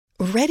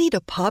Ready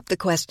to pop the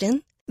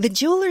question? The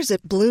jewelers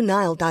at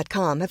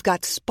BlueNile.com have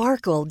got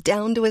sparkle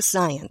down to a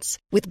science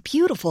with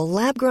beautiful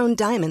lab-grown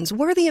diamonds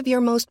worthy of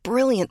your most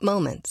brilliant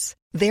moments.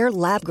 Their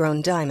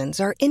lab-grown diamonds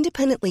are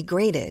independently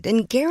graded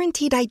and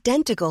guaranteed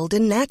identical to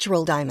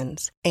natural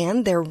diamonds,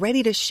 and they're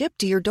ready to ship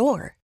to your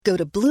door. Go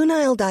to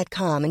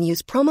BlueNile.com and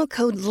use promo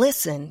code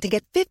LISTEN to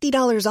get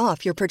 $50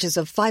 off your purchase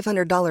of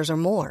 $500 or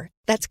more.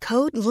 That's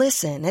code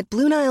LISTEN at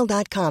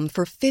BlueNile.com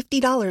for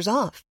 $50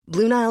 off.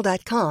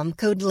 BlueNile.com,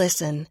 code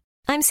LISTEN.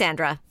 I'm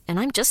Sandra, and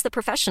I'm just the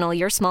professional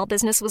your small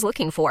business was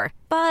looking for.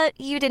 But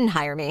you didn't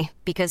hire me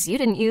because you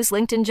didn't use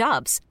LinkedIn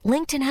Jobs.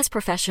 LinkedIn has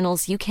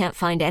professionals you can't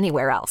find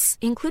anywhere else,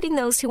 including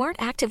those who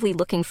aren't actively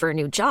looking for a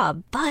new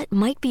job, but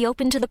might be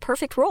open to the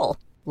perfect role,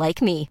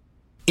 like me.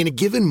 In a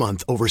given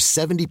month, over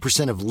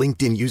 70% of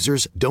LinkedIn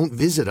users don't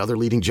visit other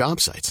leading job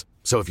sites.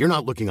 So if you're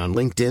not looking on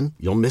LinkedIn,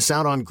 you'll miss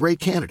out on great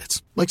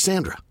candidates like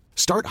Sandra.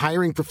 Start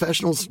hiring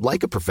professionals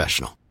like a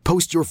professional.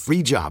 Post your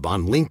free job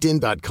on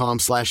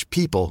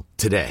linkedin.com/people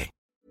today.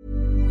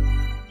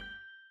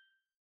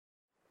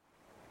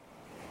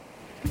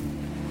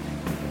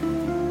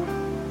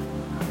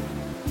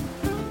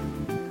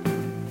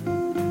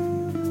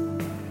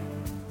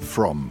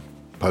 From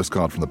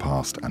Postcard from the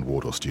Past and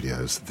Wardour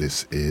Studios,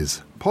 this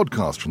is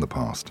Podcast from the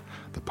Past,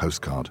 the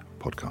Postcard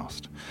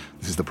Podcast.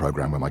 This is the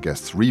programme where my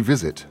guests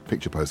revisit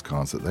picture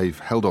postcards that they've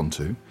held on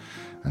to,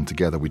 and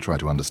together we try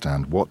to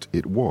understand what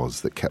it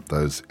was that kept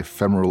those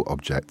ephemeral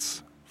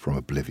objects from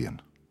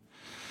oblivion.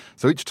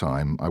 So each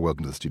time I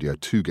welcome to the studio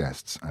two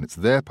guests, and it's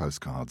their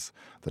postcards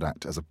that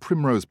act as a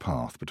primrose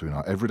path between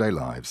our everyday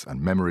lives and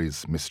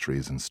memories,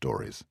 mysteries and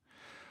stories.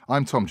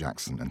 I'm Tom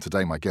Jackson, and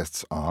today my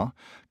guests are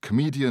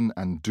comedian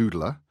and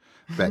doodler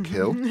Beck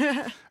Hill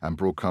and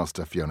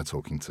broadcaster Fiona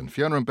Talkington.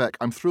 Fiona and Beck,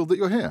 I'm thrilled that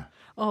you're here.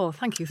 Oh,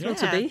 thank you. Thrilled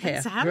to be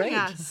here. Thanks for having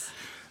us.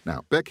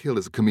 Now, Beck Hill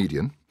is a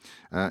comedian.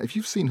 If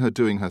you've seen her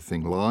doing her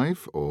thing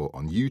live or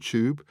on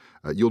YouTube,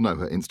 you'll know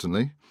her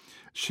instantly.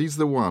 She's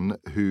the one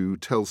who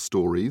tells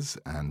stories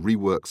and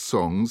reworks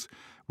songs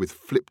with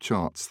flip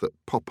charts that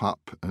pop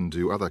up and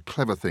do other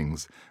clever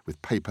things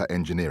with paper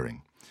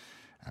engineering.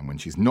 And when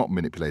she's not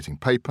manipulating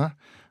paper,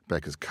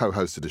 Beck has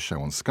co-hosted a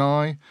show on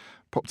Sky,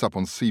 popped up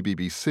on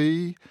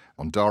CBBC,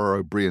 on Dara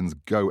O'Brien's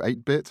Go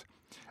 8-Bit,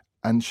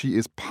 and she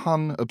is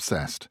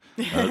pun-obsessed.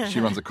 She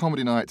runs a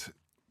comedy night,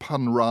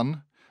 Pun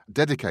Run,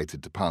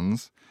 dedicated to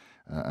puns,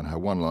 and her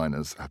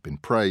one-liners have been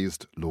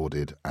praised,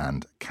 lauded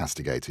and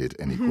castigated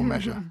in equal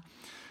measure.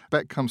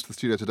 Beck comes to the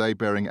studio today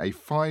bearing a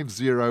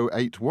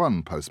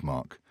 5081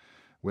 postmark.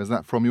 Where's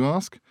that from, you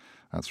ask?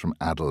 That's from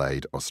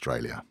Adelaide,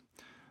 Australia.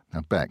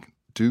 Now, Beck,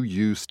 do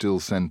you still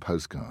send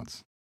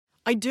postcards?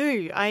 I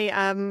do.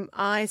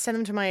 I send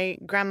them to my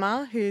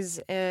grandma, who's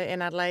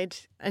in Adelaide,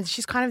 and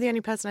she's kind of the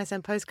only person I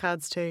send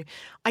postcards to.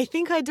 I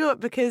think I do it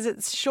because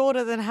it's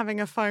shorter than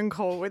having a phone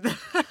call with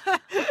her.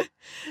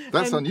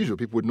 That's unusual.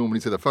 People would normally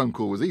say the phone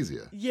call was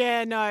easier.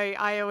 Yeah, no,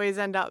 I always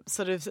end up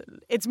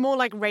it's more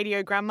like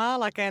radio grandma.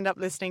 Like I end up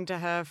listening to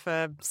her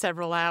for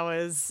several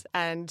hours,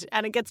 and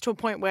it gets to a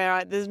point where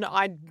I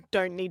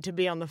don't need to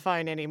be on the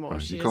phone anymore.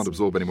 Right, you can't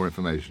absorb any more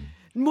information.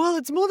 Well,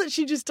 it's more that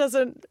she just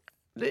doesn't.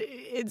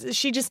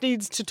 She just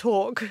needs to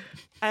talk,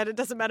 and it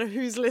doesn't matter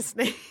who's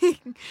listening.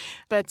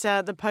 But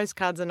the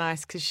postcards are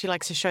nice because she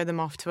likes to show them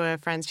off to her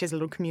friends. She has a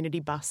little community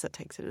bus that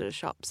takes her to the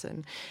shops,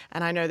 and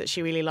I know that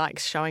she really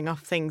likes showing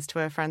off things to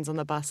her friends on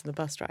the bus and the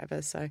bus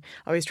drivers. So I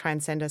always try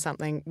and send her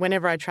something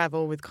whenever I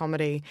travel with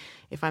comedy.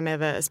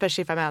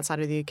 Especially if I'm outside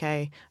of the UK,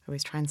 I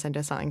always try and send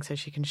her something so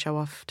she can show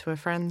off to her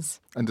friends.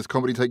 And does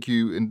comedy take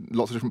you in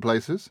lots of different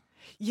places?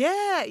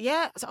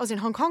 Yeah. So I was in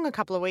Hong Kong a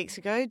couple of weeks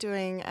ago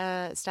doing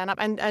stand-up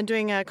and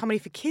doing comedy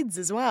for kids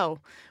as well,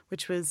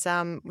 which was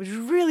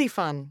really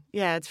fun.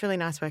 Yeah, it's really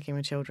nice working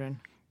with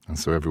children. And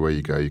so everywhere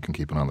you go, you can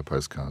keep an eye on the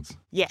postcards.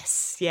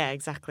 Yes, yeah,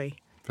 exactly.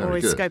 Very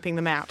Always good. scoping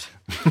them out.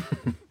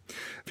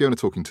 Fiona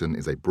Talkington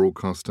is a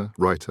broadcaster,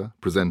 writer,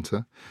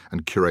 presenter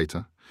and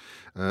curator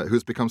who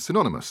has become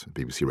synonymous at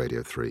BBC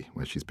Radio 3,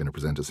 where she's been a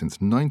presenter since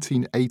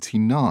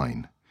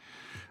 1989.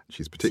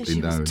 She's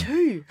particularly known.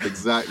 She was 2.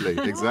 Exactly.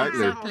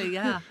 Exactly,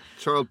 yeah.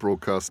 Child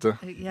broadcaster.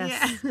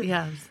 Yes,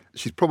 yes.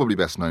 She's probably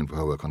best known for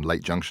her work on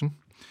Late Junction,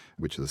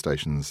 which is the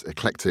station's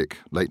eclectic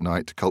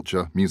late-night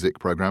culture music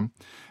programme.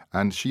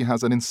 And she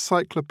has an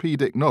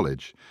encyclopedic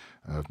knowledge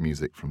of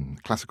music from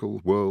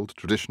classical, world,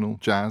 traditional,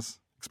 jazz,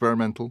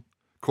 experimental,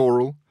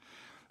 choral.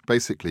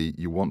 Basically,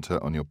 you want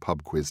her on your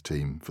pub quiz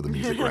team for the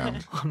music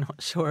round. I'm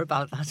not sure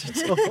about that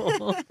at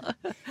all.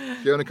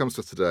 Fiona comes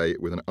to us today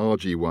with an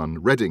RG1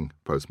 Reading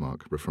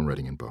postmark from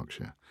Reading in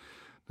Berkshire.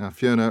 Now,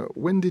 Fiona,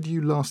 when did you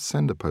last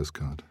send a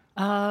postcard?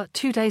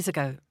 2 days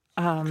ago.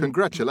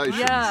 Congratulations.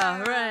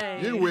 Yeah,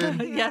 hooray. You win.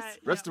 Yes.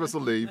 Rest of us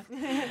will leave.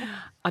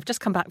 I've just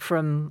come back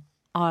from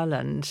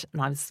Ireland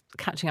and I was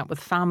catching up with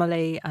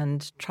family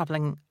and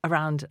travelling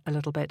around a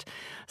little bit.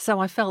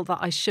 So I felt that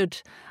I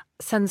should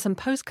send some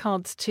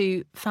postcards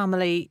to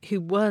family who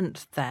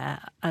weren't there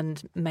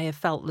and may have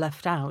felt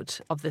left out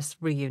of this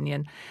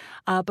reunion,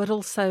 but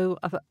also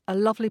a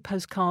lovely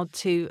postcard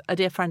to a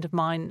dear friend of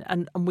mine,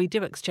 and we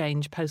do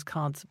exchange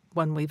postcards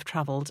when we've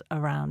travelled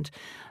around.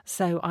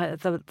 So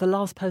the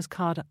last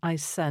postcard I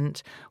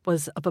sent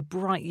was of a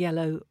bright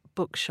yellow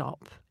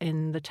bookshop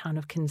in the town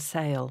of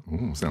Kinsale.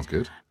 Ooh, sounds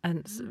good. And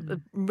it's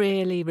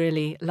really,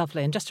 really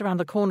lovely. And just around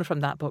the corner from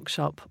that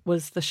bookshop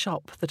was the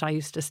shop that I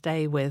used to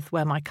stay with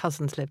where my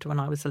cousins lived when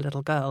I was a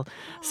little girl.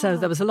 So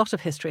there was a lot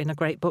of history in a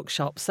great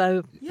bookshop.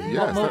 So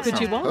what more could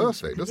you want?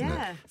 Perfect, doesn't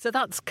it? So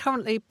that's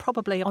currently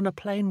probably on a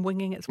plane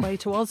winging its way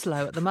to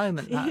Oslo at the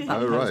moment, that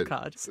postcard.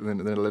 Right. So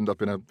then it'll end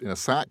up in a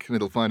sack and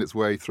it'll find its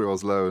way through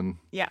Oslo and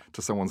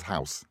to someone's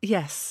house.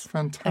 Yes.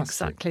 Fantastic.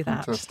 Exactly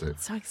that. Fantastic.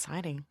 So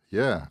exciting.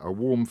 Yeah, a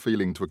warm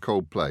feeling to a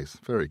cold place.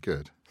 Very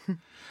good.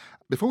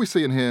 Before we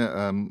see and hear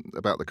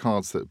about the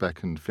cards that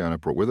Beck and Fiona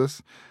brought with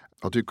us,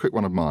 I'll do a quick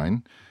one of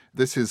mine.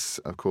 This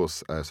is, of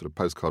course, a sort of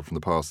postcard from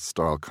the past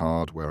style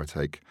card where I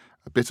take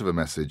a bit of a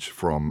message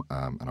from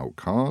an old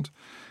card,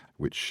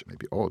 which may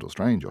be odd or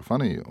strange or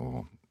funny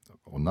or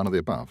none of the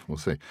above. We'll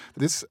see.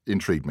 This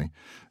intrigued me.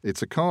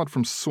 It's a card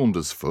from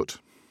Saundersfoot.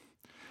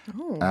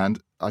 Oh. And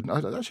I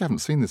actually haven't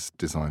seen this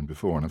design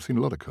before, and I've seen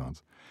a lot of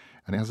cards.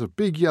 And it has a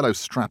big yellow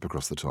strap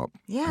across the top.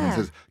 Yeah. And it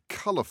says,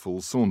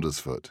 colourful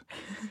Saundersfoot.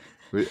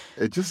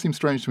 It just seems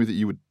strange to me that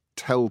you would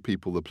tell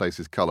people the place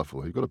is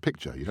colourful. You've got a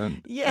picture. You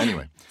don't. Yeah.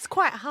 Anyway. It's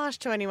quite harsh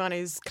to anyone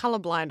who's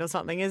colourblind or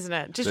something, isn't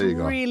it? Just There you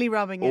go. really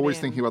rubbing it Always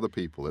in. thinking of other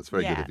people. That's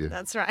very good of you.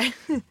 That's right.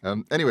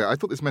 Anyway, I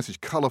thought this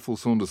message, colourful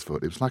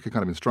Saundersfoot, it was like a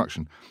kind of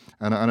instruction.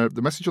 And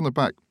the message on the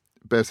back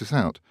bears this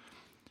out.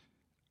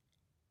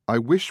 I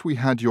wish we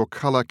had your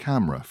colour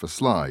camera for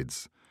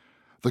slides.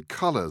 The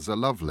colours are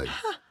lovely.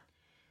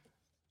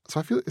 So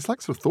I feel it's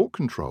like sort of thought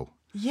control.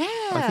 Yeah.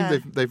 I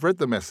think they've read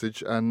the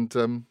message and,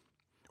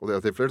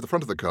 or they've read the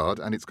front of the card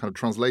and it's kind of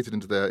translated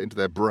into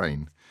their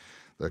brain.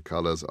 The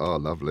colours are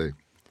lovely.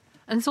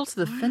 And it's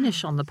also the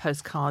finish on the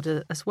postcard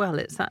as well.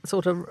 It's that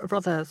sort of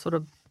rather sort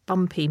of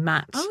bumpy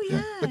matte. Oh,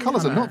 yeah. The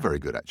colours are not very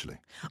good, actually.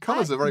 The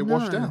colours are very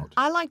washed out.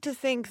 I like to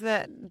think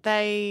that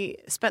they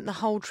spent the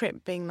whole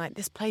trip being like,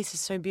 this place is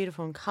so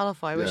beautiful and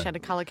colourful. I wish I had a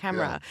colour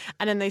camera. Yeah.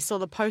 And then they saw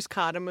the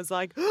postcard and was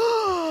like,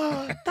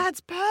 oh, that's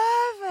perfect.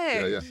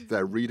 Yeah.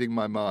 They're reading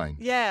my mind.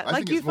 Yeah,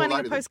 like you finding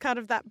a postcard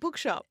of that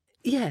bookshop.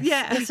 Yes.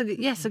 Yeah.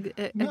 Yes.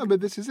 No,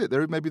 but this is it.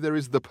 Maybe there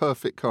is the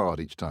perfect card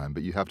each time,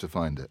 but you have to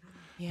find it.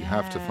 Yeah. You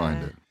have to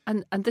find it.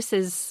 And this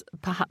is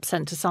perhaps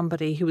sent to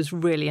somebody who was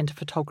really into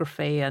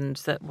photography and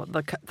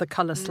the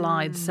colour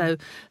slides. So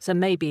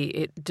maybe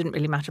it didn't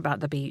really matter about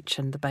the beach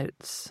and the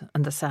boats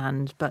and the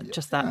sand, but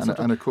just that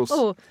and of course,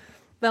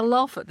 they'll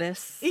laugh at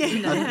this. Yeah.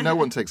 You know. And no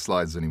one takes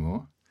slides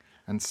anymore.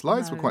 And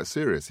slides were quite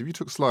serious. If you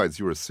took slides,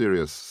 you were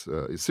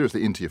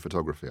seriously into your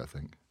photography, I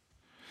think.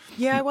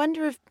 Yeah, I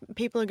wonder if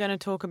people are going to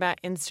talk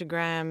about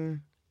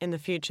Instagram in the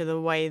future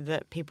the way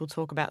that people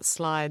talk about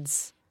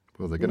slides.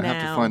 Well, they're going to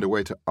have to find a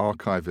way to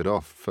archive it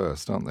off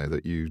first, aren't they,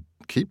 that you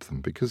keep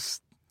them, because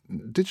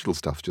digital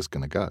stuff's just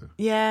going to go.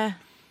 Yeah.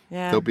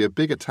 There'll be a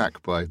big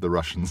attack by the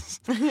Russians.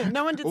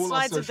 No one did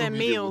slides of their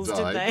meals,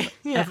 did they?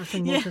 Yeah.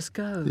 Everything will just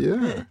go.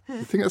 Yeah.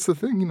 I think that's the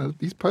thing,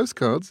 these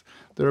postcards,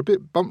 they're a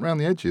bit bumped around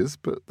the edges,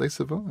 but they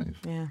survive.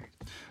 Yeah.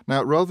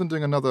 Now, rather than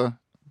doing another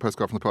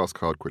postcard from the past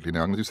card quickly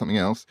now, I'm going to do something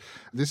else.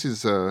 This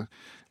is, in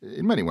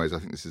many ways, I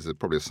think this is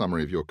probably a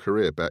summary of your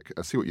career, Beck.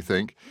 See what you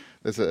think.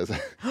 There's a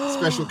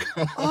special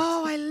card.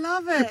 Oh, I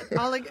love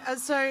it.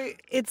 So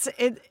it's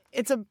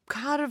a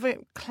card of a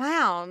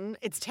clown.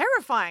 It's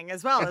terrifying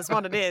as well as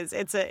what it is.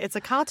 It's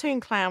a cartoon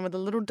clown with a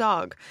little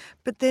dog,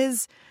 but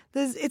it's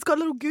got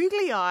little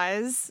googly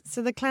eyes.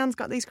 So the clown's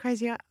got these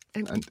crazy eyes.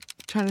 I'm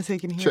trying to see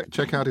if you can hear it.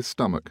 Check out his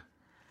stomach.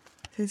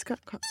 So he's got.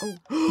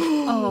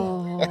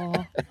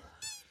 Oh.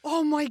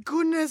 Oh my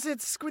goodness!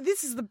 This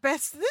is the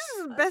best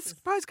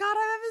postcard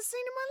I've ever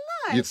seen in my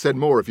life. You'd said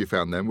more if you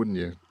found them, wouldn't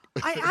you?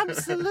 I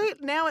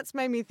absolutely. Now it's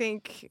made me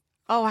think.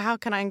 Oh, how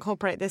can I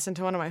incorporate this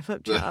into one of my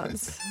flip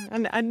charts?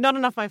 and not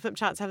enough of my flip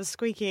charts have a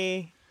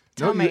squeaky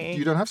tummy. No,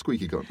 you don't have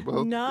squeaky got.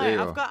 Well,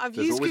 no, I've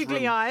used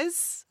googly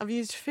eyes. I've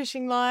used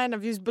fishing line.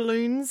 I've used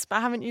balloons, but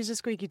I haven't used a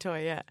squeaky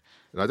toy yet.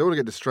 And I don't want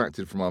to get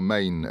distracted from our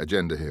main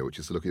agenda here, which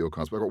is to look at your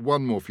cards. But I've got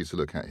one more for you to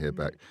look at here,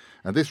 Beck,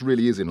 and this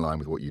really is in line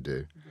with what you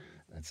do.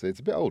 It's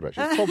a bit older,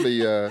 actually. It's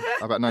probably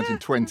about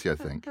 1920, I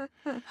think.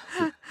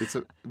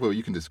 Well,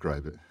 you can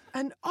describe it.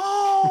 And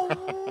wow!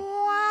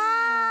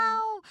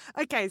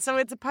 Okay, so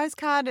it's a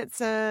postcard. It's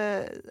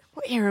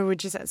what era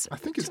would you say? I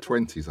think it's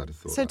 20s, I'd have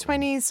thought. So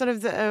 20s, sort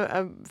of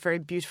a very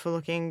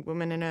beautiful-looking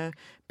woman in a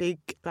big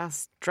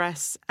glass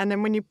dress, and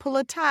then when you pull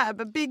a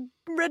tab, a big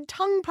red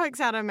tongue pokes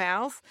out her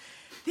mouth.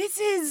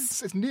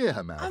 It's near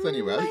her mouth, amazing.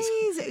 Anyway.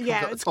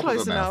 Yeah, it's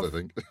close enough. Mouth, I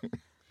think.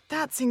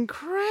 That's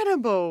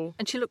incredible.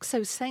 And she looks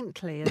so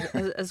saintly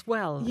as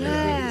well.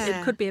 Yeah.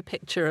 It could be a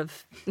picture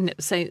of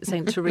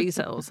Saint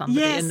Teresa or somebody.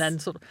 Yes. And then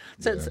so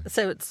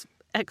it's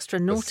extra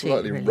naughty. A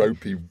slightly really.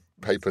 ropey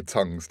paper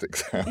tongue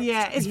sticks out.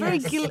 Yeah, it's very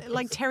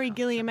like Terry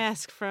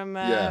Gilliam-esque from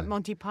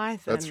Monty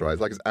Python. That's right.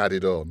 It's like it's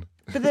added on.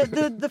 But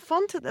the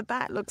font at the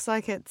back looks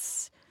like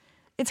it's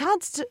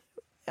hard to.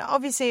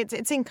 Obviously,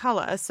 it's in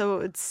colour, so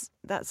it's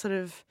that sort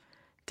of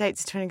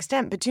dates to an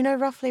extent. But do you know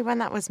roughly when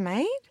that was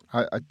made?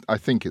 I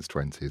think it's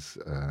 20s.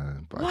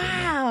 But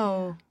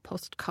Wow.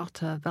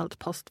 Postkarte,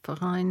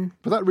 Weltpostverein.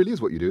 But that really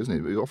is what you do,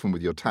 isn't it? Often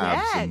with your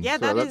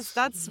tabs.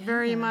 That's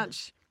very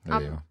much.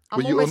 There you are.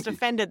 I'm almost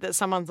offended that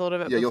someone thought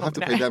of it. Yeah, you'll have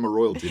to pay them a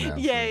royalty now.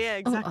 Yeah,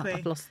 exactly. Oh,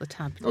 I've lost the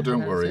tab. Oh,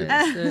 don't worry.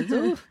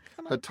 Oh,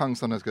 Her tongue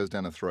sometimes goes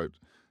down her throat.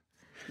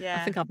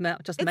 Yeah. I think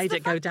I've just made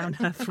it go down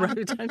her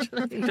throat,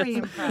 actually. Very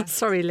impressed.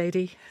 Sorry,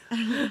 lady.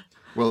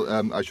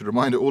 Well, I should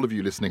remind all of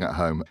you listening at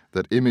home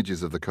that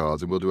images of the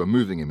cards, and we'll do a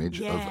moving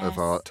image of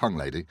our tongue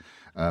lady,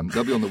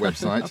 they'll be on the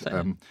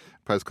website,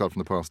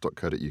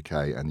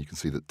 postcardfromthepast.co.uk, and you can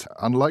see that,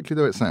 unlikely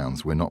though it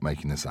sounds, we're not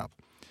making this up.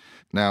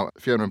 Now,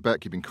 Fiona and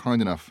Beck, you've been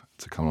kind enough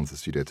to come onto the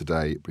studio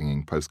today,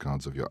 bringing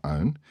postcards of your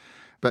own.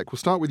 Beck, we'll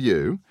start with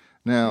you.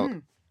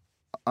 Now,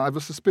 I have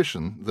a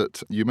suspicion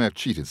that you may have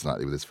cheated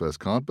slightly with this first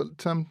card, but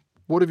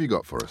what have you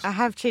got for us? I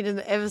have cheated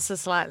ever so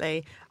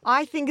slightly.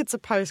 I think it's a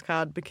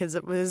postcard because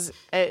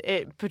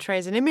it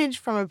portrays an image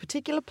from a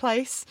particular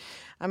place,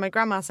 and my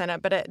grandma sent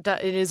it, but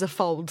it is a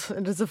fold.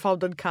 It is a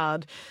folded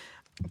card.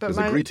 But There's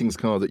a greetings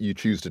card that you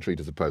choose to treat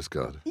as a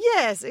postcard.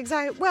 Yes,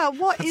 exactly. Well,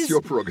 That's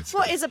your prerogative.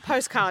 What is a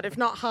postcard if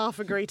not half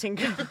a greeting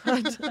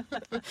card?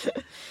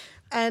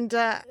 And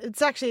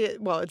it's actually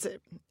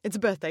it's a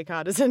birthday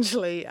card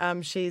essentially.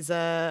 She's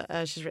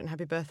written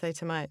happy birthday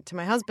to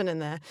my husband in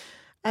there.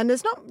 And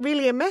there's not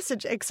really a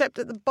message, except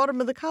at the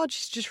bottom of the card,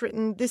 she's just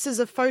written, this is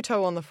a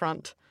photo on the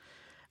front.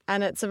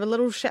 And it's of a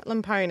little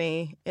Shetland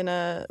pony in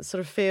a sort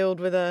of field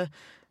with a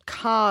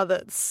car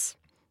that's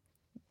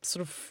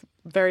sort of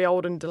very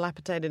old and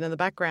dilapidated in the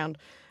background.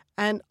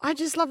 And I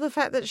just love the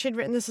fact that she'd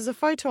written this as a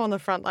photo on the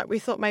front. Like we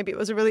thought maybe it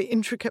was a really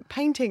intricate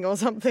painting or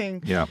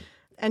something. Yeah.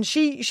 And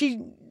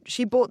she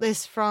bought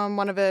this from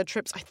one of her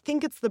trips. I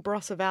think it's the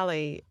Barossa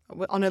Valley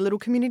on a little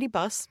community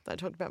bus that I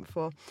talked about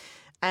before.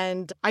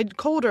 And I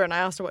called her and I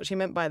asked her what she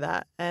meant by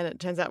that. And it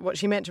turns out what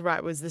she meant to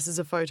write was, this is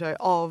a photo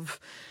of,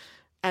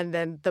 and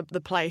then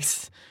the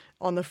place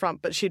on the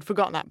front. But she'd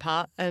forgotten that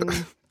part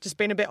and just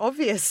been a bit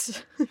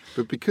obvious.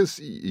 But because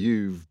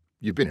you've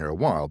been here a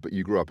while, but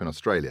you grew up in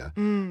Australia,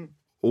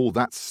 all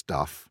that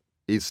stuff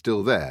is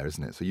still there,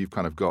 isn't it? So you've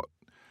kind of got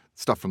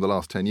stuff from the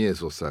last 10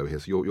 years or so here.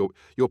 So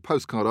your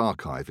postcard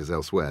archive is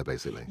elsewhere,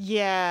 basically.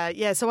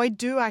 Yeah. So I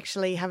do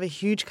actually have a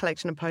huge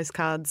collection of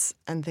postcards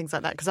and things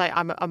like that because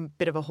I'm a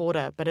bit of a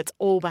hoarder, but it's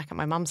all back at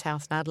my mum's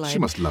house in Adelaide. She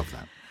must love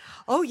that.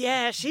 Oh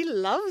yeah, she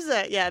loves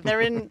it. Yeah,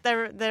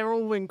 they're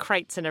all in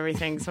crates and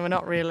everything, so we're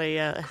not really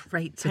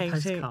Crates of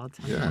postcards.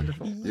 Yeah.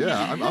 Wonderful.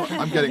 Yeah,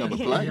 I'm getting on the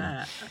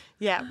plane.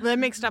 Yeah, they're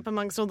mixed up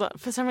amongst all the,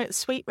 for some reason,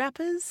 sweet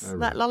wrappers,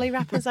 like lolly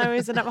wrappers. I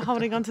always end up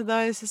holding onto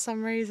those for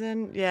some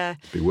reason. Yeah.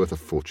 It'd be worth a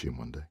fortune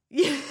one day.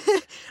 Yeah,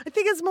 I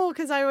think it's more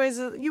because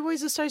you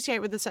always associate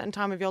with a certain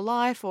time of your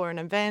life or an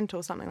event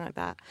or something like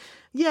that.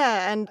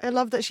 Yeah, and I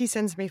love that she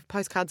sends me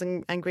postcards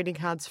and greeting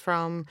cards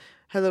from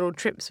her little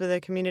trips with her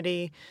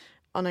community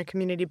on a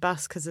community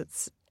bus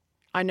because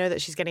I know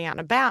that she's getting out and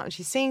about and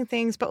she's seeing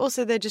things, but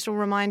also they're just all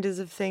reminders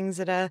of things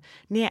that are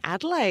near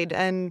Adelaide.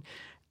 And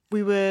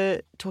we were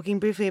talking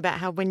briefly about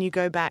how when you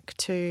go back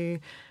to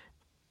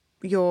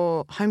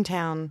your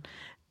hometown,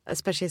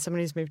 especially as someone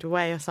who's moved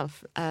away or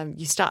stuff,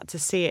 you start to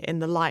see it in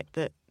the light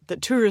that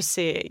tourists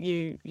see it.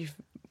 You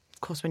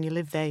of course, when you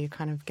live there, you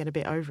kind of get a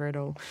bit over it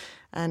all.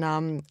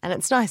 And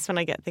it's nice when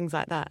I get things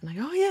like that. And I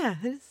go, oh, yeah,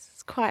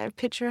 it's quite a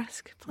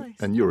picturesque place.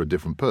 And you're a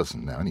different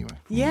person now anyway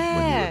from when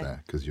you were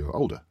there because you're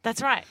older.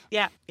 That's right.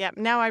 Yeah.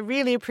 Now I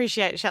really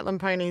appreciate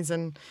Shetland ponies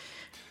and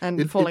falling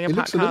apart cars. It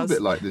looks a little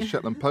bit like this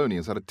Shetland pony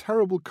has had a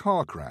terrible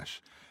car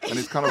crash and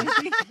it's kind of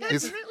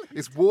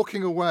it's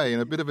walking away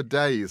in a bit of a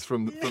daze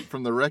from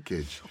the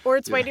wreckage. Or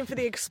it's waiting for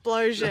the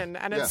explosion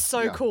and it's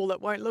so cool it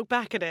won't look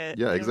back at it.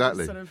 Yeah,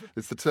 exactly.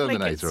 It's the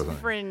Terminator or something.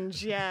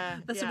 Fringe, yeah.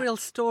 There's a real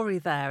story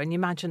there, and you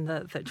imagine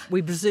that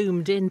we've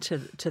zoomed into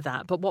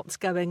that, but what's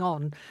going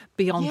on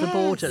beyond the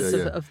borders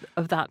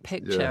of that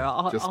picture? Yeah.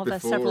 Are there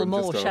several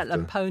more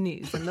Shetland after.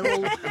 ponies and they're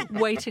all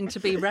waiting to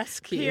be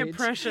rescued? Peer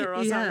pressure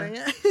or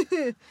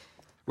something.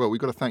 Well,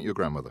 we've got to thank your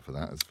grandmother for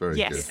that. It's very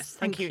good. Yes,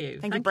 thank you.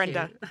 Thank you,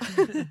 Brenda.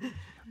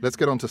 Let's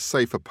get on to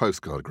safer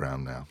postcard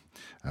ground now,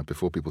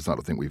 before people start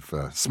to think we've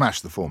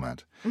smashed the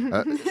format.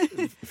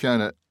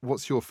 Fiona,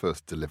 what's your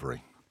first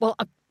delivery? Well,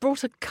 I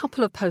brought a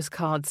couple of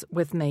postcards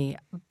with me,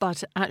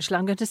 but actually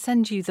I'm going to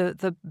send you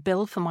the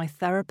bill for my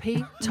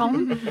therapy,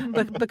 Tom,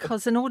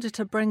 because in order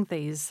to bring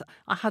these,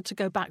 I had to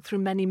go back through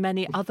many,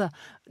 many other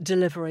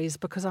deliveries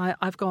because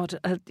I've got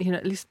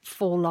at least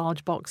 4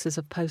 large boxes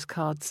of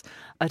postcards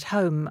at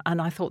home,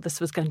 and I thought this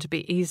was going to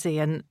be easy,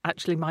 and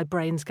actually my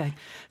brain's going,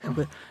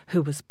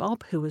 who was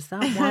Bob? Who was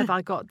that? Why have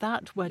I got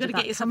that? Where did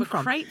that come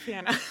from? Crate,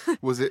 Fiona.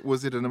 Was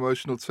it an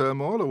emotional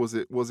turmoil, or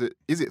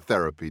is it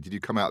therapy? Did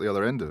you come out the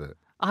other end of it?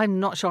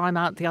 I'm not sure I'm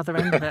out the other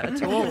end of it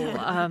at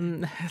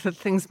all.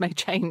 Things may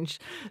change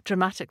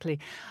dramatically.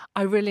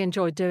 I really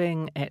enjoyed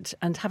doing it,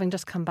 and having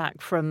just come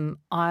back from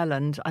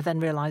Ireland, I then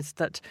realised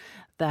that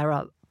there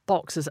are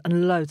boxes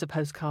and loads of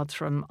postcards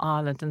from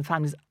Ireland and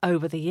families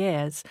over the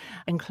years,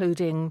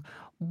 including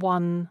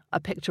a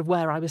picture of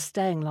where I was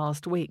staying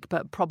last week,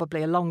 but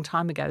probably a long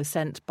time ago,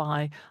 sent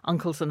by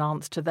uncles and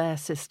aunts to their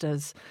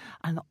sisters,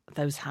 and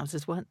those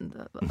houses were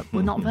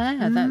not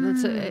there.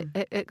 That's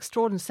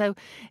extraordinary. So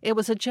it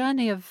was a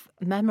journey of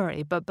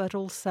memory, but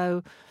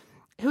also,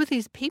 who are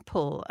these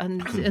people?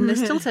 And they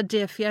still said,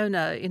 "Dear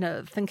Fiona,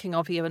 thinking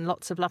of you and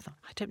lots of love."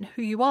 I don't know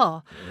who you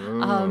are.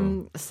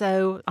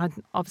 So I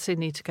obviously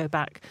need to go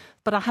back.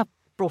 But I have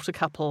brought a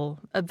couple,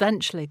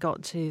 eventually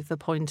got to the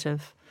point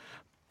of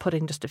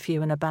putting just a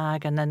few in a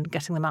bag and then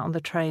getting them out on the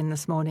train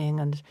this morning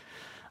and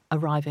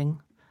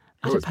arriving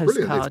at a postcard.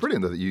 Brilliant. It's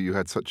brilliant that you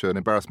had such an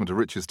embarrassment of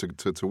riches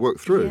to work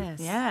through. Yes.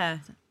 Yeah.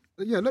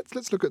 Yeah,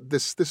 let's look at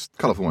this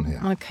colourful one here.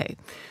 Okay.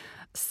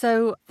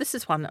 So this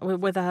is one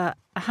with a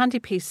handy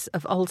piece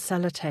of old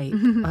sellotape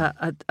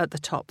at the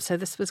top. So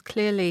this was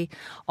clearly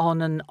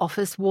on an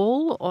office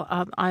wall, or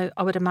I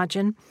would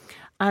imagine,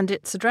 and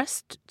it's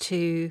addressed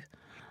to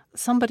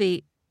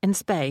somebody in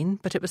Spain,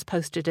 but it was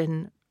posted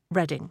in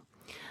Reading.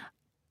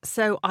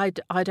 So I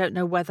don't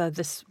know whether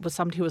this was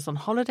somebody who was on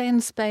holiday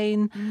in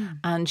Spain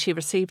and she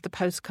received the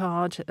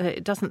postcard.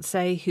 It doesn't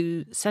say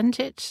who sent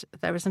it.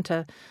 There isn't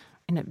a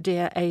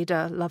Dear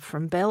Ada, love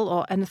from Bill,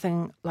 or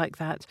anything like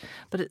that.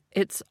 But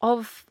it's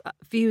of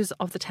views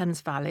of the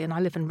Thames Valley, and I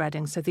live in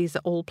Reading, so these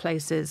are all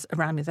places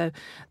around me, though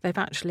they've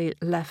actually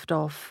left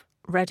off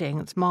Reading.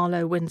 It's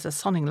Marlow, Windsor,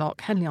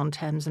 Soninglock,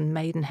 Henley-on-Thames and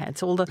Maidenhead.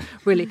 So all the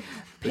really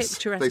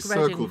picturesque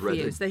Reading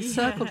views. They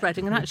circled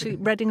Reading, and actually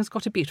Reading has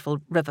got a beautiful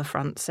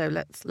riverfront, so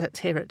let's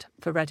hear it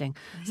for Reading.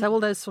 So all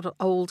those sort of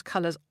old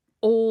colours,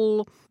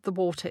 all the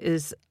water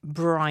is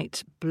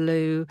bright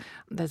blue.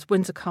 There's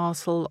Windsor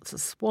Castle, lots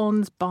of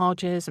swans,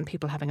 barges, and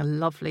people having a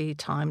lovely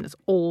time. It's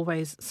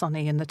always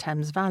sunny in the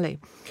Thames Valley.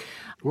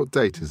 What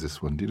date is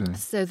this one? Do you know?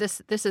 So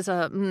this is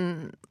a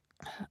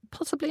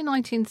possibly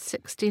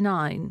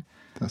 1969.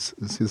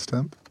 That's his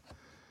stamp?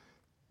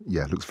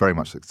 Yeah, it looks very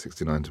much like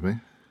 69 to me.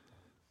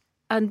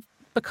 And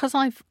because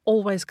I've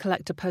always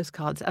collected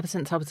postcards ever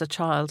since I was a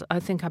child, I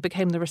think I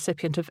became the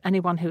recipient of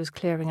anyone who was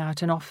clearing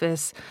out an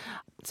office.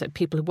 So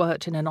people who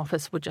worked in an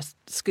office would just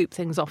scoop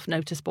things off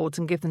notice boards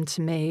and give them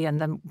to me. And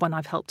then when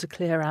I've helped to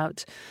clear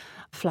out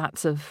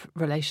flats of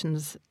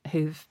relations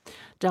who've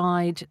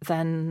died,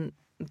 then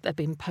there've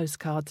been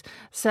postcards.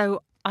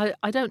 So I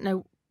don't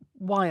know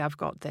why I've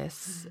got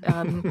this.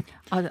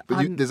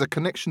 There's a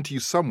connection to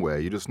you somewhere,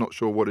 you're just not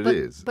sure what it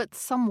is. But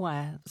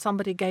somewhere,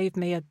 somebody gave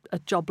me a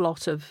job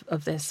lot of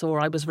this, or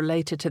I was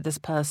related to this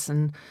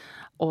person,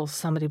 or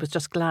somebody was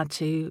just glad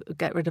to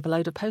get rid of a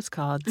load of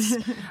postcards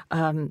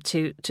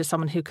to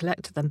someone who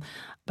collected them.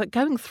 But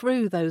going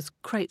through those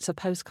crates of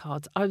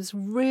postcards, I was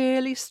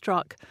really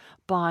struck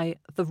by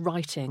the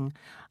writing.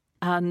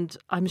 And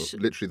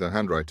literally the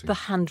handwriting. The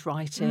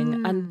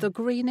handwriting and the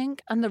green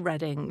ink and the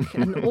red ink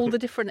and all the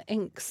different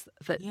inks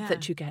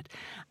that you get.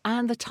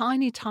 And the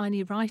tiny,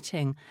 tiny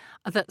writing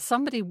that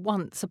somebody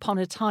once upon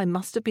a time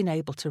must have been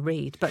able to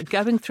read. But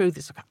going through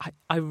this,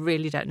 I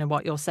really don't know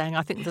what you're saying.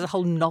 I think there's a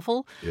whole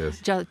novel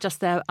just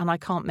there, and I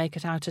can't make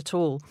it out at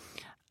all.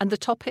 And the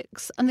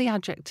topics and the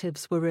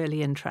adjectives were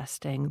really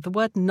interesting. The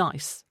word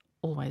nice.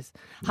 Always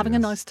having a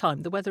nice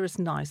time. The weather is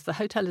nice. The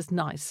hotel is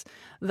nice.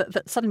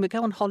 That suddenly we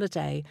go on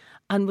holiday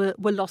and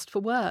we're lost for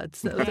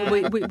words.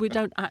 We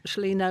don't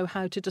actually know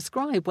how to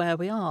describe where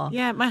we are.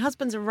 Yeah, my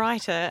husband's a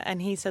writer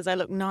and he says I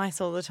look nice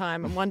all the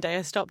time. And one day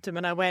I stopped him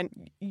and I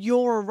went,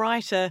 "You're a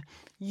writer.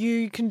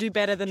 You can do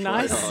better than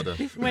nice.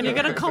 When you're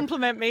going to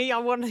compliment me, I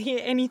want to hear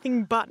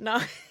anything but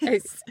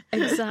nice."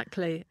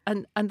 Exactly.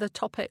 And the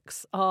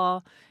topics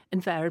are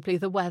invariably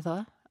the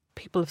weather.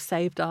 People have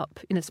saved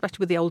up, especially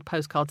with the old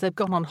postcards. They've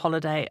gone on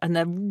holiday and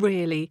they're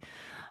really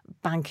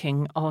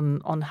banking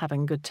on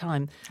having a good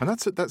time. And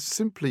that's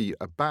simply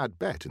a bad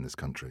bet in this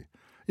country.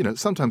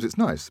 Sometimes it's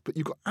nice, but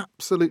you've got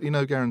absolutely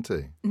no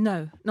guarantee.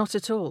 No, not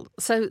at all.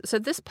 So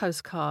this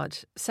postcard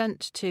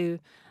sent to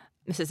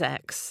Mrs.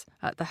 X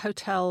at the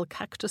Hotel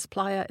Cactus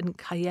Playa in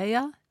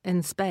Calella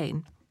in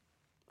Spain.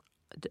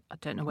 I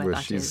don't know where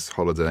that is. Where she's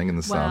holidaying in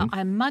the sun. Well,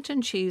 I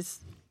imagine she's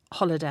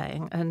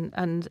holidaying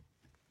and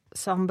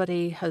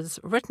somebody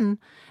has written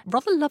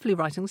rather lovely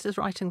writing. This is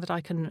writing that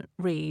I can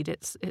read.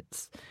 It's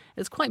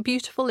quite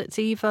beautiful. It's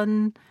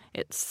even.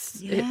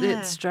 It's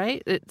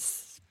straight.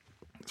 It's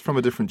from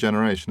a different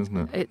generation,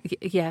 isn't it?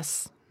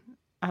 Yes,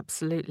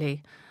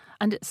 absolutely.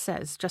 And it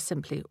says just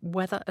simply,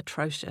 weather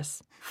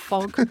atrocious,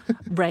 fog,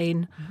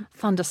 rain,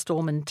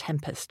 thunderstorm and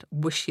tempest.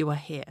 Wish you were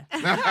here.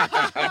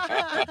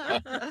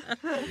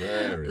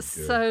 Very good.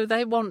 So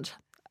they want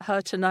her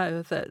to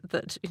know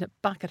that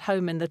back at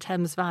home in the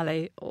Thames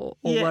Valley or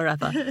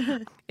wherever,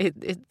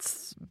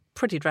 it's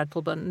pretty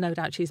dreadful, but no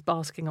doubt she's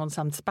basking on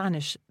some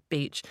Spanish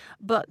beach.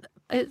 But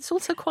it's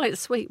also quite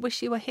sweet.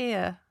 Wish you were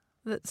here.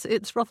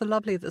 It's rather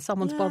lovely that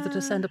someone's bothered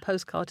to send a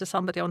postcard to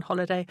somebody on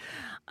holiday,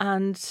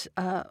 and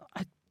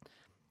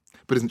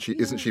But isn't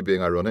she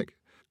being ironic?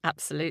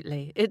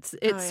 Absolutely, it's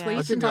sweet.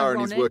 I think and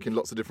ironies ironic. work in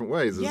lots of different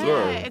ways as well.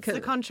 Yeah, it's the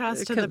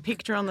contrast to the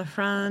picture on the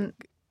front.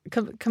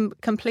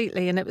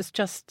 Completely, and it was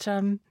just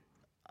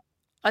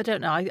I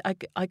don't know.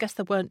 I guess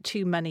there weren't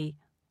too many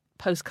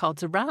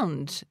postcards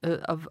around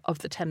of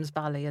the Thames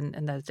Valley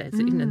in those days.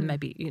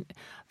 Maybe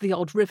the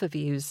odd river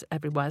views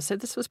everywhere. So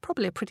this was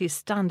probably a pretty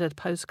standard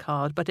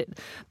postcard. But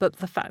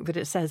the fact that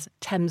it says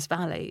Thames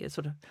Valley is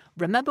sort of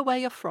remember where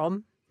you're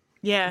from.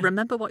 Yeah,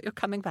 remember what you're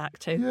coming back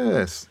to.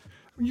 Yes.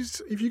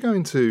 If you go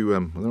into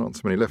there aren't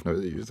so many left now.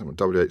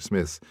 W.H.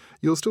 Smith's,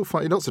 you'll still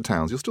find in lots of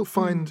towns. You'll still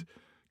find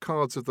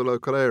cards of the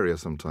local area.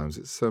 Sometimes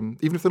it's even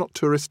if they're not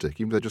touristic,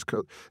 even if they're just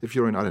if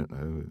you're in I don't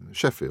know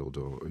Sheffield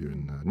or you're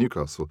in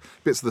Newcastle,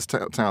 bits of this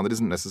town that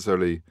isn't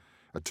necessarily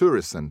a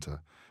tourist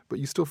centre, but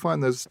you still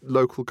find those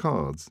local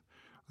cards.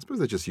 I suppose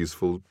they're just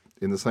useful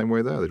in the same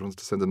way there. They want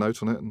to send a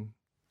note on it.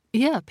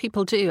 Yeah,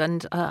 people do,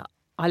 and.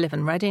 I live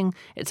in Reading.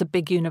 It's a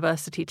big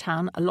university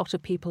town. A lot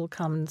of people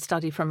come and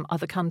study from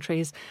other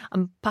countries.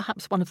 And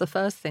perhaps one of the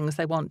first things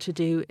they want to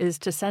do is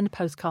to send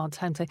postcards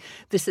home, say,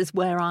 this is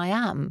where I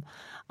am.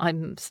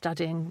 I'm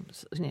studying,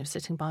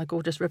 sitting by a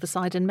gorgeous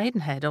riverside in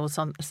Maidenhead or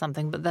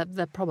something, but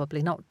they're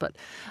probably not. But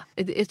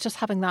it's just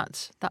having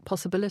that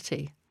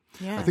possibility.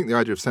 Yeah. I think the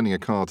idea of sending a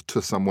card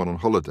to someone on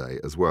holiday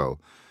as well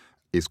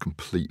is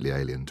completely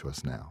alien to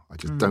us now. I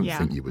just don't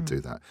think you would do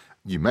that.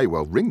 You may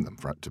well ring them,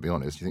 to be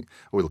honest. You think,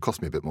 it'll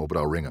cost me a bit more, but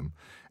I'll ring them,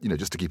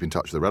 just to keep in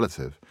touch with a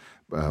relative.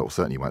 Or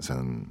certainly you won't send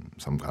them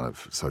some kind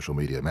of social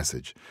media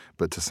message.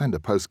 But to send a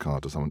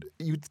postcard to someone,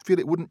 you'd feel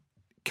it wouldn't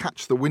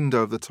catch the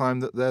window of the time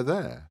that they're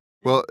there.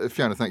 Well,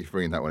 Fiona, thank you for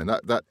bringing that one in.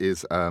 That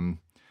is a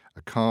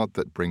card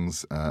that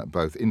brings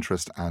both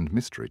interest and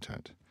mystery to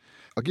it.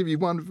 I'll give you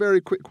one very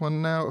quick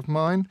one now of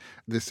mine.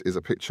 This is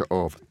a picture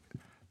of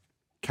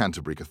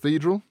Canterbury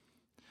Cathedral.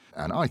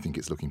 And I think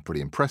it's looking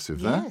pretty impressive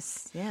there.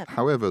 Yes, yeah.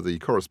 However, the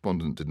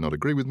correspondent did not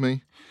agree with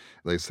me.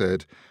 They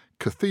said,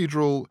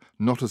 cathedral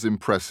not as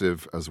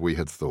impressive as we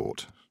had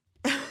thought.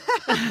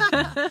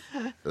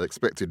 They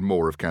expected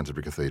more of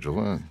Canterbury Cathedral.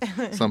 Well,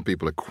 some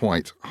people are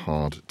quite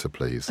hard to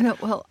please. No,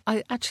 well,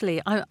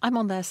 I'm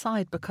on their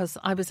side because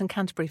I was in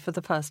Canterbury for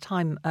the first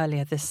time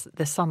earlier this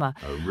summer.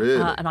 Oh,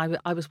 really? And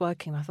I was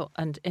working, I thought,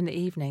 and in the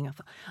evening, I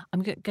thought,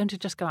 I'm going to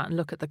just go out and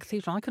look at the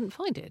cathedral. I couldn't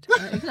find it.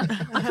 I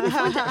couldn't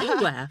find it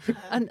anywhere.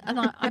 And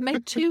I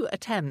made 2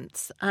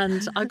 attempts,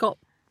 and I got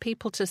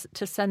people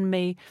to send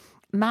me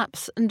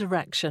maps and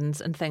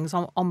directions and things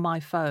on my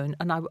phone,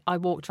 and I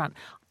walked around.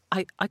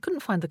 I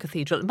couldn't find the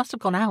cathedral. It must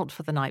have gone out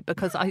for the night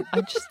because I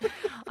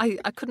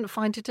couldn't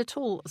find it at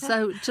all.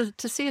 So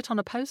to see it on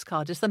a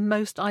postcard is the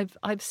most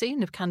I've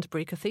seen of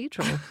Canterbury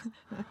Cathedral.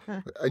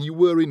 And you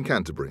were in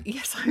Canterbury?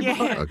 Yes, I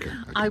was. Okay.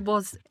 I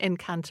was in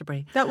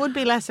Canterbury. That would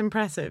be less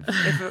impressive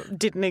if it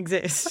didn't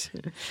exist,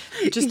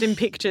 just in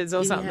pictures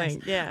or something.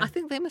 Yes. Yeah, I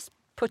think they must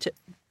put it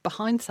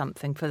behind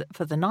something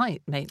for the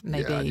night, maybe.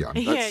 Yeah.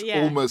 That's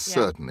almost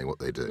certainly what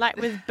they do. Like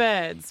with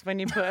birds, when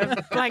you put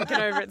a blanket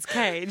over its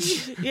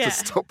cage. Yeah.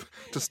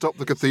 To stop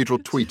the cathedral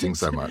tweeting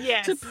so much.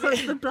 Yes. To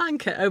put the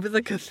blanket over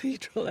the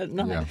cathedral at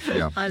night.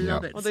 Yeah. I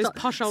love it. Or those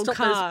posh old stop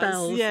cars. Those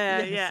bells.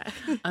 Yeah, yes.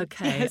 yeah.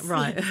 Okay, Yes.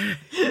 right.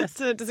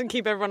 So it doesn't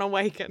keep everyone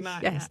awake at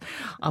night. Yes,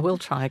 I will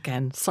try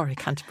again. Sorry,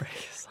 Canterbury.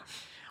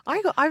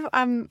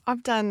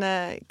 I've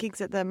done gigs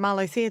at the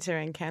Marlow Theatre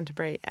in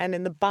Canterbury, and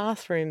in the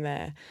bathroom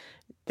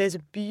there's a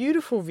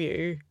beautiful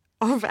view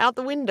of out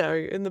the window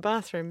in the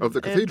bathroom of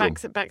the cathedral.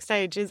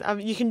 Backstage is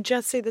you can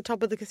just see the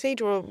top of the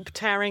cathedral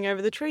towering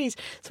over the trees.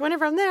 So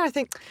whenever I'm there, I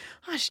think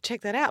I should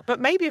check that out.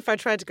 But maybe if I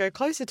tried to go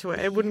closer to it,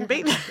 it wouldn't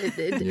be there.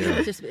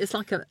 It's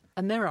like a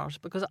mirage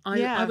because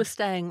I was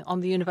staying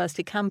on the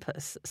university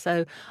campus,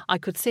 so I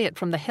could see it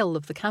from the hill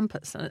of the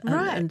campus,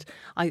 and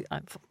I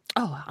thought,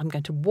 I'm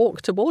going to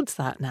walk towards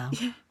that now.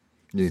 Yeah.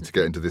 You need to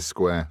get into this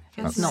square.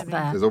 It's not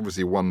there. There's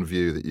obviously one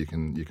view that you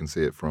can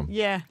see it from.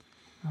 Yeah.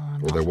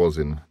 Or there was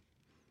in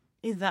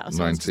Is that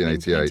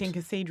 1988. Painting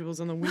cathedrals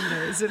on the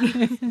windows?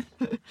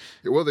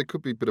 Well, there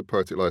could be a bit of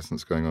poetic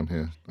license going on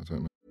here. I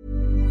don't know.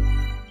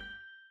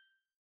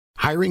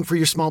 Hiring for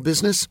your small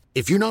business?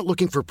 If you're not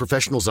looking for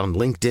professionals on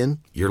LinkedIn,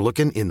 you're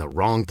looking in the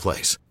wrong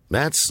place.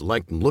 That's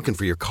like looking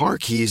for your car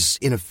keys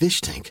in a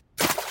fish tank.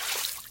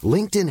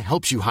 LinkedIn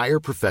helps you hire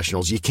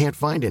professionals you can't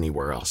find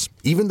anywhere else,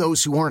 even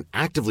those who aren't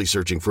actively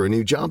searching for a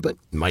new job but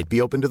might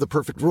be open to the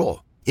perfect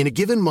role. In a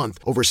given month,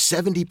 over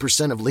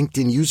 70% of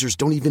LinkedIn users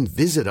don't even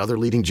visit other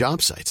leading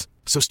job sites.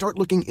 So start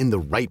looking in the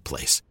right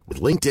place.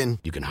 With LinkedIn,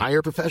 you can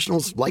hire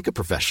professionals like a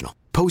professional.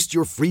 Post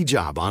your free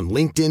job on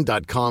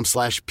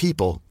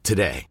linkedin.com/people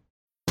today.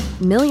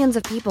 Millions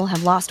of people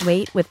have lost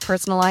weight with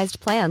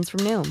personalized plans from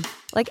Noom.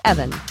 Like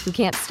Evan, who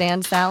can't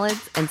stand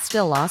salads and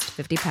still lost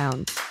 50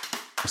 pounds.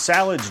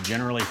 Salads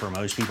generally for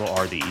most people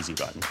are the easy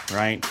button,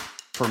 right?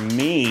 For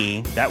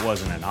me, that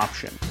wasn't an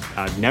option.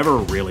 I never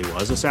really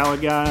was a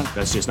salad guy.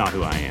 That's just not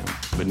who I am.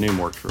 But Noom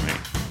worked for me.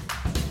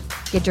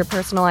 Get your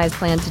personalized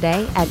plan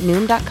today at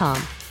Noom.com.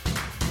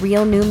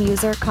 Real Noom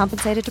user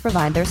compensated to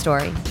provide their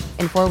story.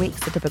 In 4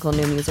 weeks, the typical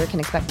Noom user can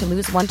expect to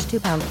lose 1 to 2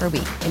 pounds per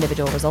week.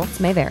 Individual results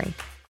may vary.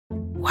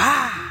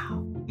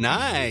 Wow.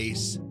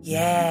 Nice.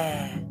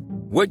 Yeah.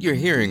 What you're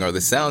hearing are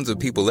the sounds of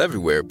people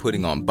everywhere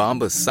putting on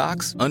Bombas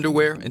socks,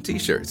 underwear, and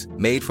T-shirts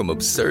made from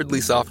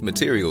absurdly soft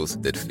materials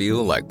that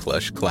feel like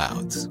plush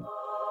clouds.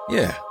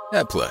 Yeah,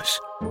 that plush.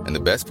 And the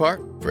best part?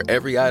 For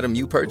every item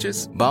you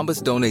purchase,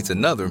 Bombas donates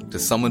another to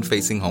someone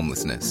facing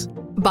homelessness.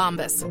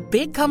 Bombas.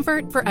 Big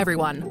comfort for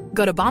everyone.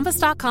 Go to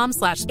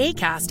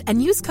bombas.com/ACAST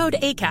and use code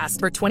ACAST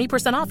for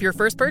 20% off your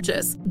first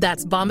purchase.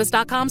 That's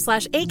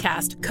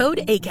bombas.com/ACAST. Code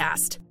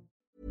ACAST.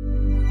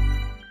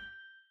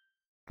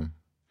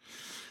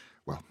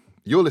 Well,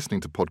 you're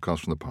listening to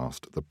Podcasts from the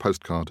Past, the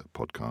Postcard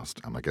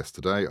Podcast. And my guests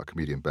today are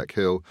comedian Beck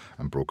Hill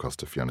and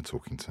broadcaster Fiona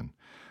Talkington.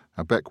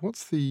 Now, Beck,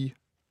 what's the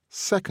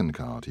second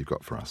card you've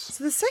got for us?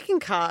 So the second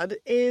card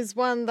is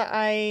one that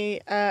I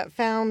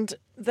found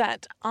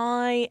that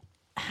I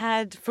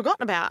had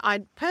forgotten about.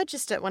 I'd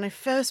purchased it when I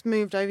first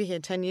moved over here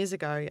 10 years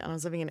ago, and I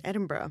was living in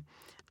Edinburgh.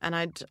 And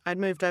I'd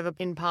moved over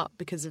in part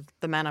because of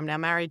the man I'm now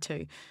married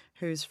to,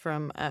 who's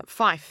from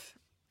Fife.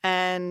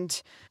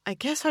 And I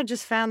guess I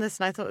just found this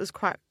and I thought it was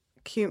quite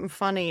cute and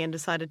funny and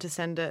decided to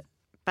send it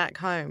back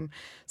home.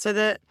 So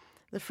the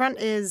front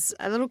is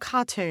a little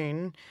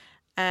cartoon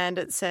and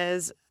it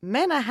says,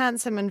 "Men are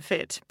handsome and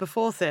fit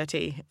before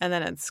 30. And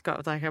then it's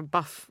got like a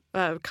buff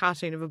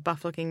cartoon of a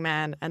buff-looking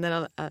man and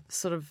then a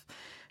sort of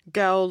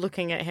girl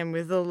looking at him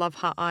with little love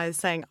heart eyes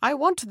saying, "I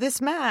want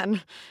this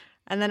man."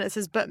 And then it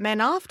says, "But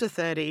men after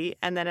 30,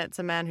 and then it's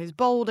a man who's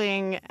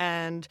balding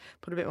and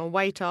put a bit more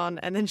weight on.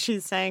 And then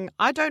she's saying,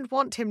 "I don't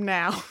want him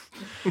now,"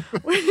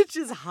 which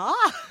is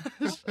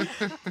harsh.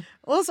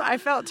 Also, I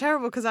felt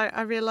terrible because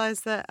I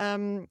realised that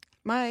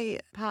my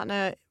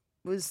partner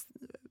was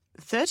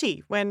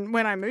 30 when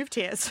I moved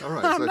here. So All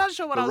right, I'm so not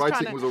sure what I was trying to...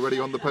 The writing was already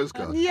on the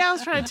postcard. Yeah, I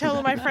was trying to tell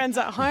all my friends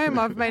at home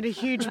I've made a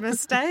huge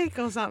mistake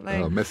or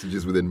something. Oh,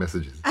 messages within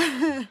messages.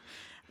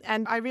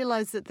 And I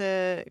realised that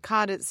the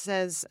card, it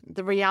says,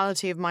 "The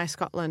reality of my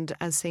Scotland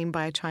as seen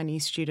by a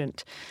Chinese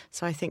student."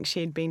 So I think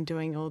she'd been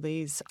doing all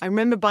these. I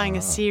remember buying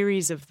a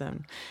series of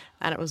them,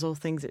 and it was all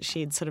things that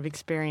she'd sort of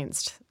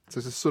experienced. So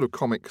it's a sort of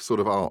comic, sort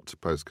of art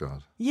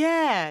postcard.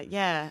 Yeah.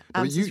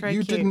 I mean, So it's very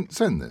you cute. didn't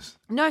send this?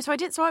 No, so I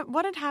did. So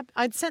what had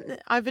happened?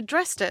 I've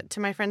addressed it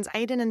to my friends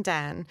Aidan and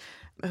Dan,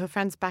 who are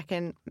friends back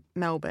in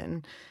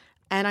Melbourne.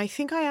 And I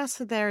think I asked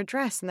for their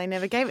address and they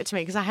never gave it to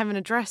me because I haven't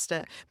addressed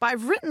it. But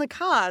I've written the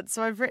card.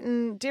 So I've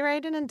written, "Dear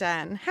Aidan and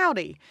Dan,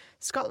 howdy.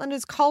 Scotland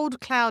is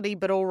cold, cloudy,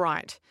 but all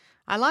right.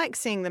 I like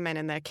seeing the men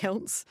in their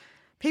kilts.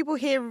 People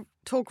here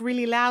talk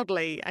really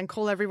loudly and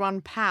call everyone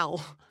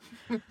pal.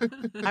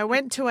 I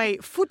went to a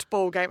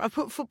football game." I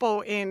put football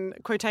in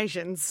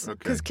quotations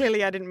because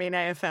clearly I didn't mean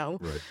AFL.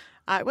 Right.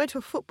 I went to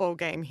a football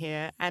game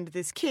here and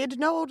this kid,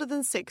 no older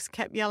than 6,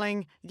 kept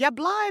yelling, "Ya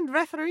blind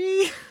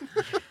referee."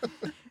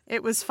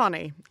 It was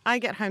funny. I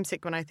get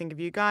homesick when I think of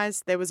you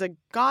guys. There was a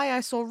guy I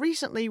saw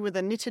recently with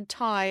a knitted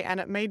tie and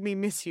it made me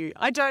miss you.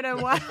 I don't know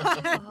why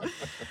I've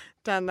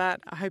done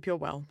that. I hope you're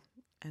well.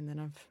 And then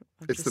I've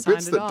It's just the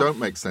bits signed it that off. don't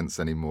make sense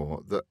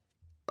anymore that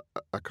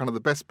are kind of the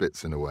best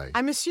bits in a way.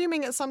 I'm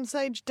assuming at some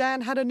stage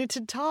Dan had a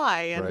knitted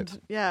tie and Right.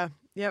 yeah,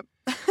 yep.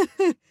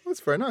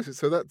 That's very nice.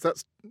 So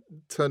that's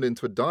turned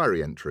into a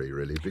diary entry,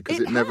 really, because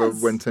It it never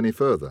has. went any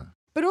further.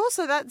 But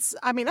also that's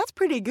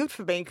pretty good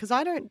for me because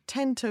I don't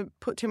tend to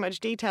put too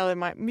much detail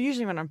in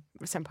usually when I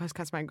send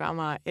postcards to my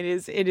grandma, it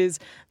is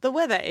the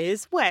weather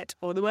is wet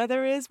or the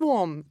weather is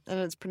warm and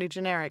it's pretty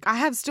generic. I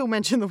have still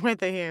mentioned the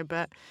weather here,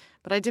 but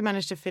I did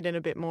manage to fit in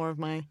a bit more of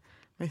my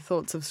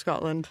thoughts of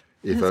Scotland.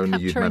 If It's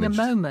only you'd capturing managed.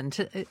 a moment,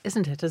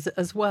 isn't it,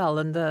 as well?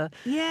 And the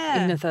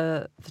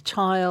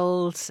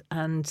child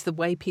and the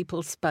way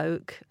people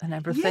spoke and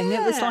everything.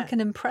 It was Yeah. like an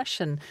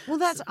impression. Well,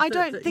 I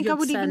don't think I you'd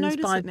would even send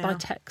notice by, it now. by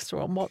text or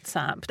on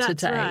WhatsApp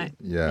That's today. right.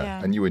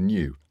 Yeah, and you were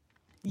new.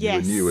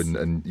 Yes. You were new,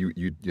 and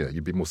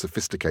you'd be more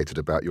sophisticated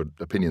about your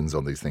opinions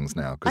on these things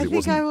now because I it think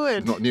wasn't I would.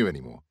 it's not new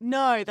anymore.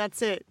 No,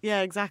 that's it. Yeah,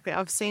 exactly.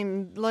 I've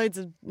seen loads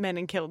of men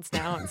in kilts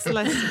now. It's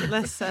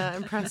less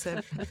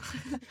impressive.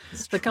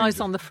 The guys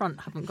on the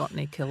front haven't got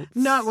any kilts.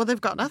 No, well, they've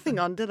got nothing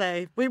on, do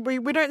they? We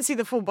don't see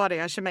the full body.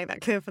 I should make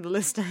that clear for the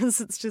listeners.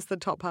 It's just the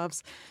top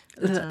halves.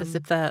 As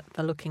if they're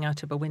looking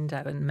out of a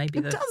window and maybe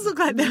It does look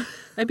like that.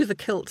 maybe the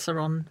kilts are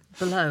on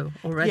below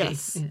already.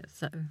 Yes.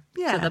 So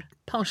Yeah. they're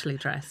partially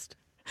dressed.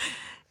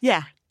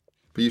 Yeah.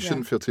 But you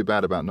shouldn't feel too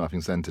bad about not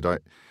having sent it.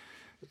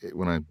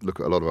 When I look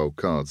at a lot of old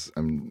cards,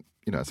 some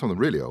of them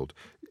really old,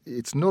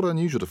 it's not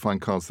unusual to find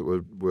cards that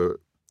were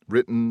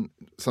written,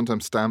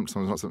 sometimes stamped,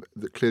 sometimes not,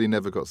 that clearly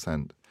never got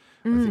sent.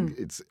 I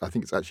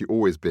think it's actually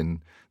always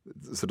been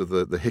sort of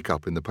the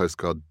hiccup in the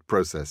postcard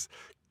process,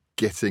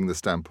 getting the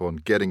stamp on,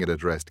 getting it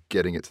addressed,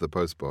 getting it to the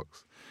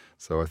postbox.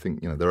 So I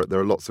think there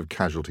are lots of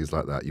casualties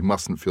like that. You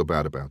mustn't feel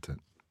bad about it.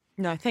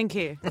 No, thank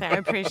you. I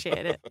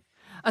appreciate it.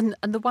 And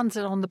the ones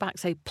that are on the back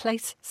say,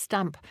 "Place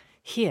stamp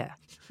here.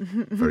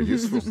 Very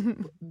useful.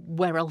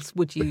 Where else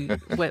would you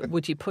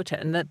put it?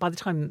 And that by the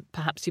time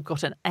perhaps you've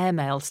got an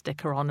airmail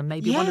sticker on and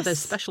maybe one of those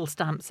special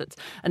stamps that's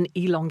an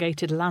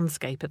elongated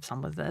landscape of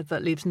somewhere there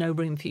that leaves no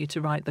room for you to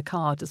write the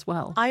card as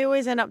well. I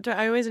always end up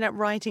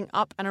writing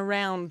up and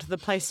around the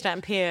place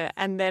stamp here,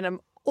 and then I'm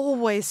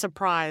always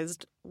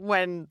surprised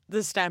when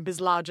the stamp is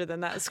larger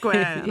than that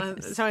square.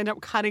 Yes. So I end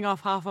up cutting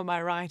off half of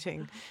my writing,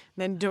 and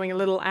then doing a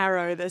little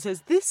arrow that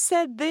says, this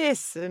said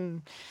this.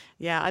 And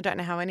yeah, I don't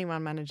know how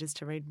anyone manages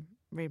to read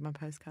my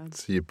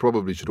postcards. So you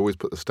probably should always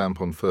put the stamp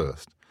on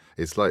first.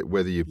 It's like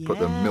whether you put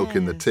the milk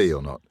in the tea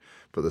or not.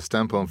 Put the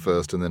stamp on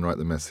first and then write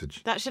the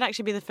message. That should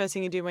actually be the first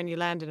thing you do when you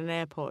land at an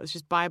airport. It's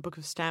just buy a book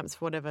of stamps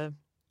for whatever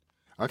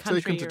I've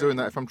taken to doing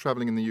that if I'm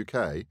travelling in the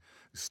UK.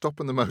 Stop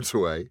on the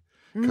motorway,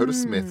 go to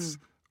Smith's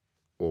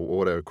or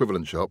whatever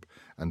equivalent shop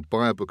and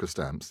buy a book of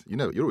stamps. You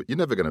know, you're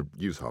never going to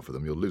use half of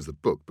them. You'll lose the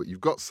book. But you've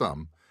got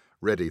some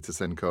ready to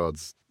send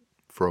cards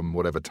from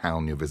whatever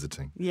town you're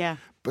visiting. Yeah.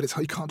 But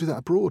you can't do that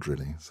abroad,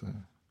 really. So I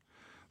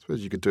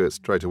suppose you could do it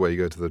straight away. You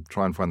go to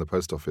try and find the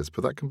post office.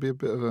 But that can be a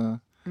bit of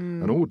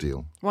an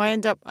ordeal. Well,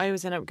 I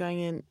always end up going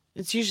in.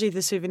 It's usually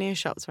the souvenir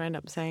shops where I end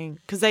up saying,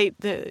 because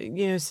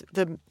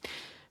the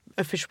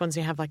official ones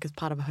you have like as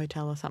part of a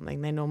hotel or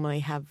something, they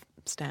normally have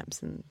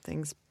stamps and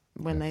things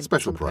when they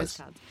special price.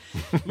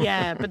 Postcards.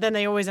 Yeah, but then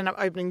they always end up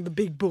opening the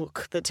big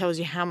book that tells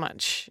you how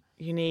much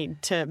you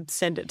need to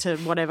send it to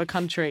whatever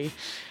country,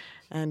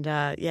 and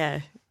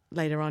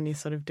later on you're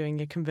sort of doing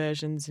your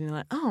conversions and you're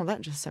like, oh,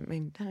 that just cost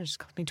me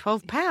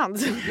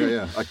 £12.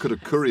 Yeah, I could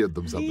have couriered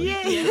them something.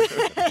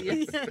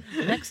 Yes.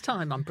 Next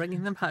time I'm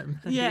bringing them home.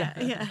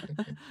 Yeah.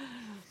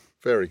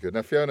 Very good.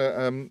 Now,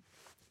 Fiona,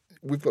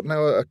 we've got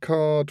now a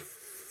card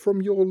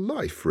from your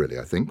life, really,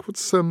 I think.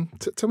 What's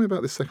tell me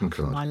about this second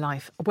card. My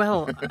life.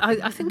 Well,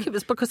 I think it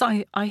was because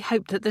I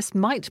hoped that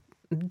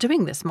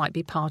doing this might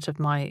be part of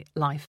my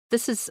life.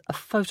 This is a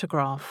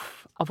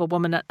photograph of a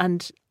woman,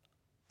 and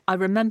I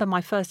remember my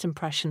first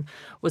impression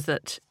was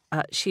that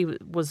she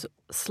was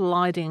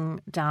sliding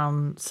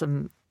down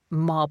some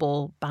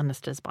marble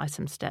banisters by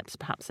some steps,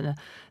 perhaps in a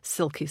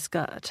silky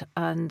skirt.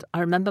 And I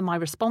remember my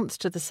response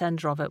to the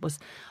sender of it was,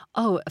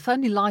 oh, if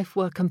only life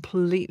were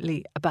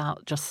completely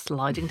about just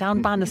sliding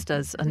down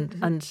banisters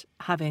and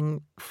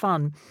having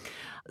fun.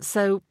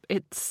 So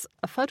it's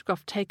a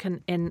photograph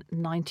taken in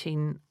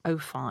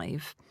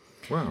 1905.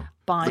 Wow.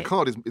 The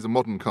card is a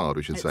modern card,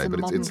 we should say,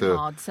 but it's a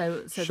card.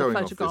 So the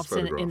photograph's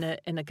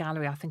in a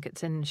gallery. I think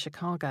it's in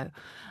Chicago,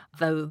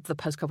 though the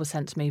postcard was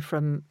sent to me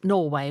from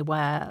Norway,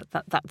 where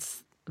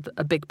that's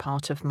a big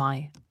part of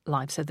my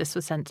life. So this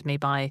was sent to me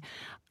by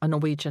a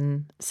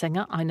Norwegian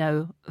singer I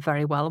know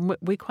very well, and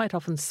we quite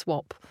often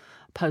swap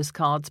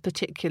postcards,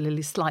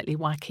 particularly slightly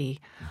wacky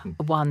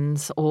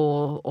ones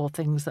or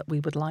things that we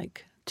would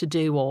like to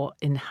do or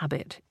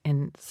inhabit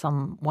in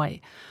some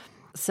way.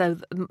 So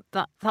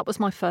that was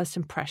my first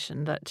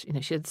impression, that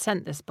she had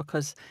sent this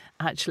because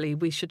actually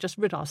we should just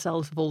rid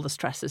ourselves of all the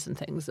stresses and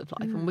things of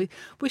life, and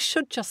we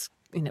should just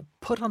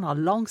put on our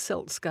long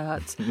silk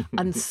skirts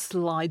and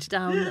slide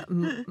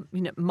down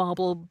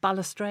marble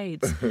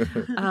balustrades.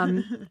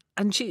 And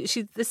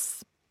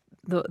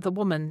the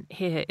woman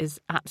here is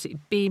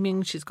absolutely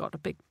beaming. She's got a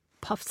big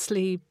puff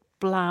sleeve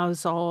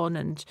blouse on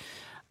and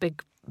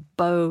big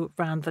bow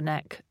round the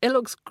neck. It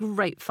looks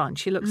great fun.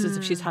 She looks as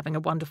if she's having a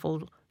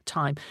wonderful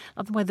time.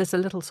 Otherwise, there's a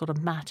little sort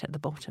of mat at the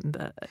bottom,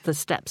 but the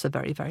steps are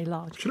very, very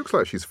large. She looks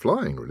like she's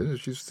flying, really.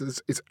 It's a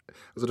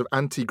sort of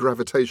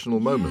anti-gravitational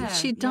moment.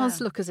 She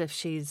does look as if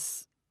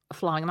she's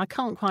flying, and I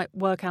can't quite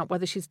work out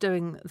whether she's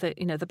doing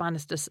the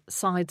banister's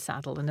side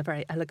saddle in a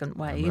very elegant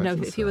way.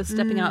 If you were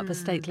stepping out of a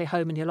stately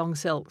home in your long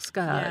silk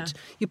skirt,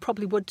 you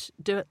probably would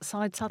do it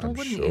side saddle,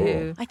 wouldn't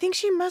you? I think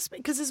she must be,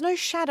 because there's no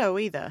shadow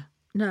either.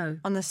 No.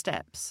 On the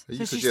steps. Are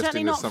you so she's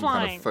certainly not some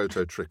flying. kind of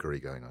photo trickery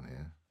going on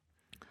here?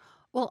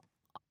 Well,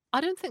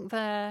 I don't think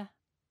there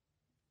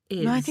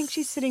is. No, I think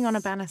she's sitting on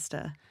a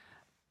banister.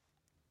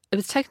 It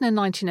was taken in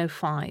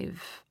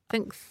 1905. I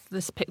think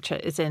this picture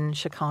is in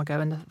Chicago,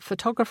 and the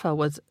photographer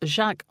was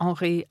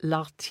Jacques-Henri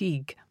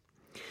Lartigue.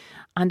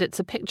 And it's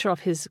a picture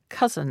of his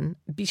cousin,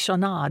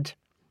 Bichonnade.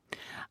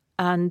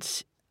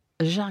 And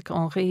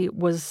Jacques-Henri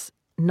was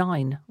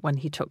 9 when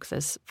he took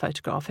this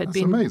photograph. He'd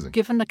been amazing.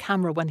 Given a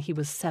camera when he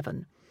was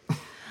 7.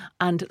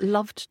 And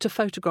loved to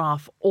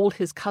photograph all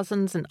his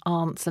cousins and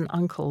aunts and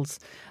uncles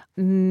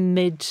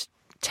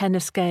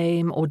mid-tennis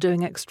game or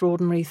doing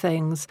extraordinary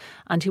things.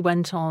 And he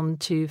went on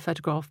to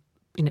photograph,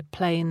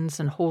 planes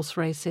and horse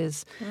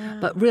races,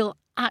 but real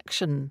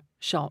action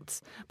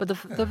shots. But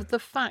the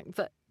fact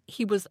that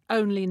he was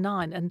only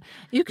 9, and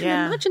you can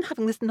imagine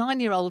having this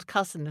 9-year-old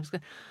cousin who's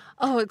going,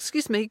 oh,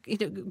 excuse me,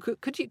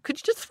 could you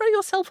just throw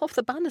yourself off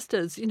the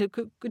banisters?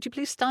 Could you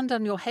please stand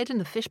on your head in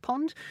the fish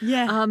pond?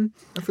 Yeah. And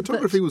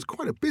photography was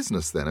quite a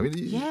business then. I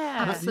mean,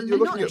 absolutely. You're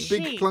looking at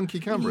big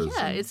clunky cameras.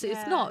 Yeah, it's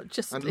not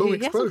just and long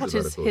he hasn't got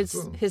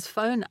exposures, his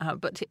phone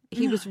out, but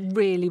he was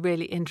really,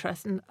 really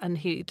interested, and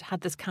he'd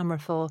had this camera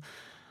for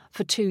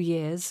 2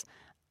 years,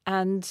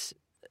 and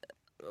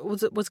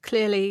was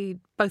clearly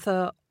both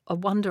a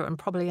wonder and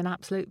probably an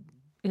absolute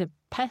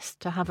pest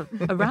to have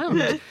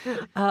around.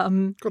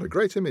 Got a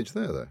great image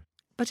there, though.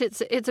 But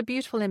it's a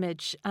beautiful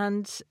image.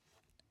 And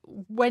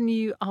when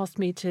you asked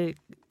me to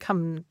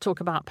come talk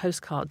about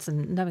postcards,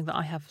 and knowing that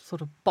I have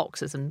sort of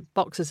boxes and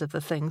boxes of the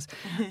things,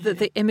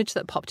 the image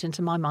that popped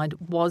into my mind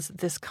was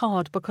this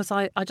card, because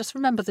I just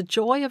remember the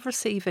joy of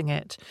receiving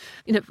it,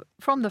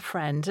 from the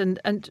friend.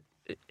 And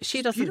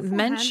she doesn't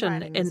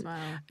mention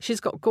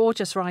she's got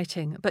gorgeous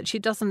writing, but she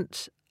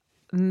doesn't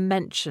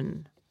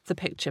mention the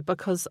picture,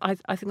 because I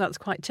think that's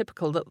quite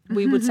typical, that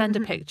we would send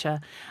a picture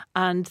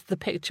and the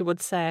picture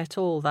would say it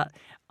all, that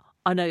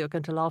I know you're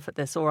going to laugh at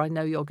this, or I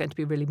know you're going to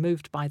be really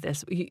moved by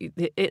this.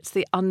 It's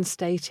the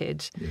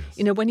unstated.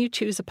 Yes. When you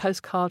choose a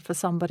postcard for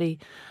somebody,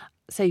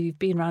 say you've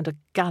been around a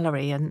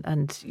gallery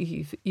and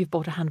you've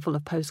bought a handful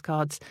of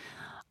postcards,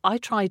 I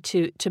try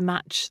to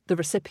match the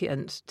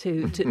recipient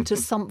to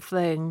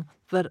something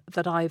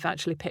that I've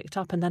actually picked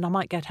up, and then I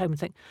might get home and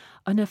think,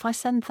 oh no, if I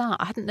send that,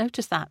 I hadn't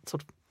noticed that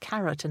sort of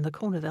carrot in the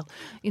corner. They'll,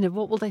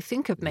 what will they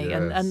think of me?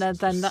 Yes. And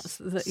then that's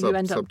you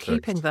end up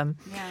keeping them.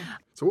 Yeah.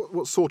 So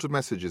what sort of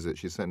message is it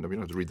she sent? I mean, you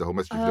don't have to read the whole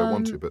message if you don't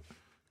want to, but.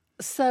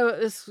 So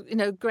it was,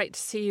 great to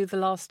see you the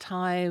last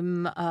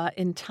time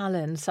in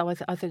Tallinn. So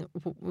I think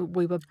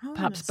we were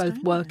perhaps both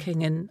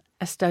working in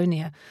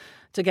Estonia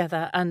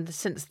together. And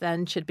since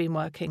then, she'd been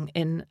working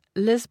in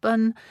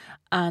Lisbon.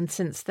 And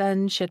since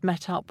then, she'd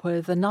met up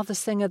with another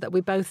singer that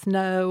we both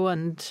know.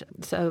 And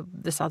so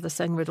this other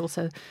singer had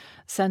also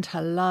sent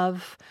her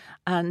love.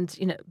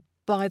 And,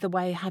 by the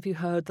way, have you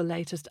heard the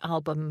latest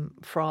album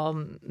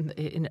from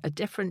a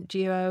different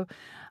duo?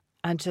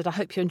 And she said, I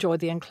hope you enjoyed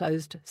the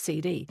enclosed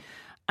CD.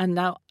 And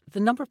now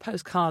the number of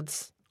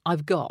postcards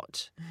I've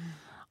got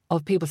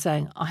of people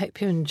saying, I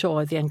hope you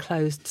enjoy the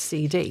enclosed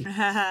CD.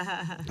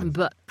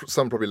 But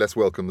some probably less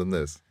welcome than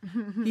this.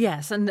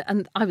 Yes,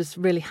 and I was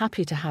really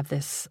happy to have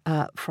this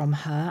from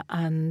her,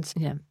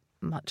 and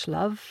much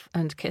love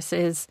and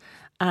kisses,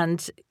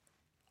 and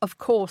of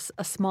course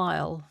a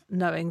smile,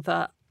 knowing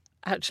that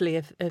actually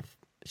if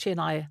she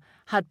and I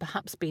had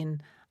perhaps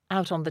been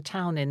out on the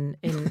town in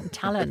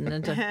Tallinn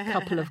and a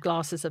couple of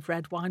glasses of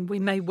red wine, we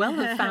may well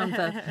have found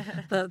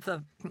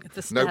the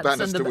steps. No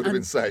banister would have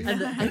been safe.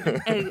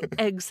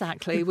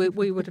 Exactly.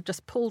 We would have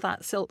just pulled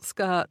that silk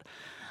skirt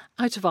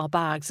out of our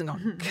bags and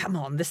gone, come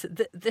on, this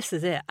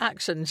is it,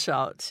 action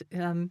shot.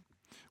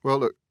 Well,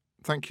 look,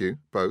 thank you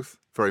both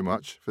very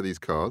much for these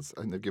cards.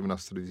 I think they've given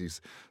us sort of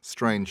these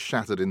strange,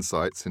 shattered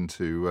insights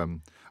into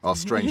our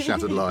strange,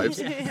 shattered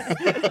lives.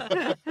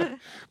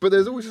 But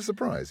there's always a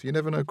surprise. You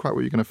never know quite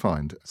what you're going to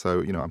find.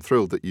 So, I'm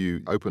thrilled that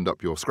you opened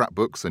up your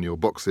scrapbooks and your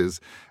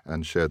boxes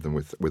and shared them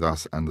with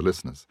us and the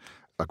listeners.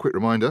 A quick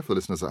reminder for the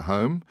listeners at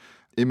home,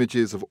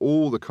 images of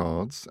all the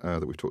cards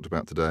that we've talked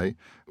about today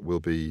will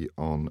be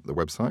on the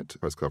website,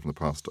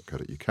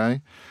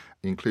 postcardfromthepast.co.uk,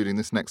 including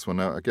this next one.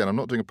 Now, again, I'm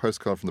not doing a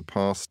postcard from the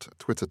past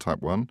Twitter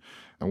type one.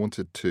 I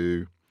wanted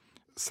to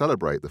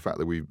celebrate the fact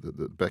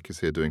that Beck is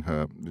here doing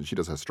she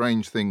does her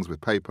strange things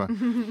with paper.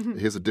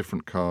 Here's a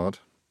different card.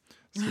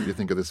 So what do you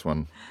think of this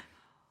one?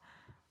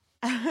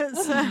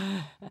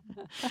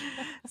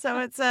 So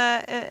it's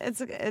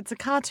a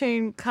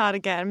cartoon card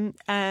again,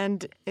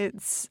 and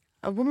it's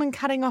a woman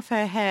cutting off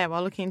her hair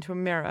while looking into a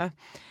mirror,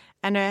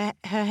 and her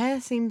hair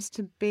seems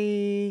to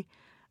be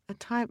a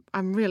type.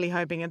 I'm really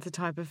hoping it's a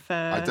type of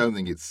fur. I don't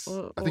think it's.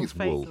 I think it's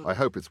wool. I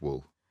hope it's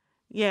wool.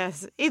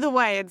 Yes. Either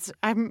way,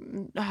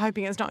 I'm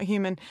hoping it's not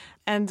human.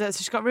 And so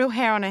she's got real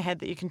hair on her head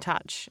that you can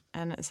touch,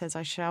 and it says,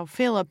 "I shall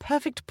feel a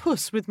perfect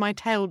puss with my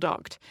tail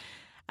docked."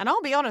 And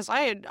I'll be honest,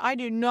 I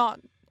do not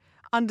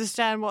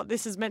understand what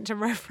this is meant to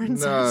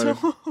reference at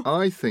all.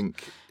 I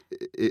think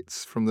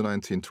it's from the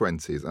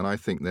 1920s, and I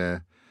think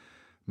they're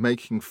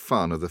making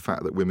fun of the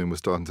fact that women were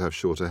starting to have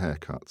shorter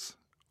haircuts.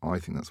 I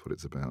think that's what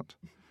it's about.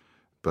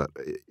 But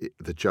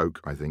the joke,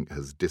 I think,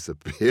 has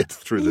disappeared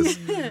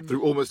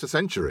through almost a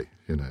century,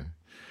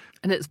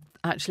 And it's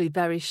actually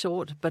very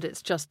short, but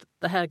it's just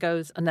the hair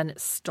goes and then it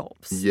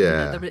stops.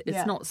 Yeah.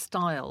 It's not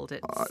styled.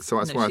 So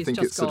that's why I think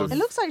it's sort of... It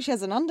looks like she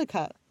has an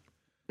undercut.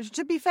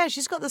 To be fair,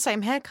 she's got the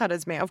same haircut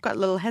as me. I've got a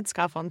little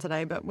headscarf on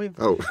today, but we've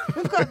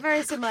got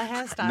very similar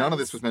hairstyles. None of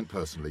this was meant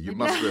personally. You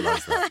must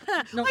realise that.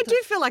 I do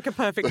feel like a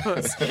perfect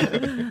puss.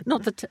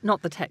 Not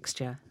the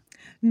texture.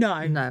 No.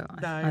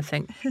 I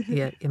think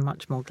you're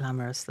much more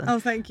glamorous than. Oh,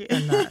 thank you.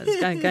 Than that.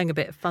 It's going a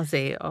bit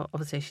fuzzy.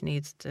 Obviously, she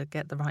needs to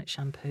get the right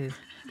shampoo.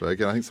 But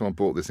again, I think someone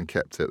bought this and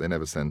kept it. They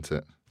never sent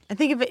it. I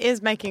think if it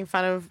is making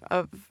fun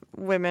of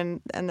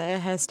women and their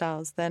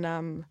hairstyles, then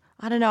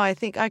I don't know. I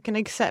think I can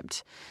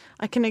accept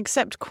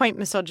quaint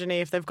misogyny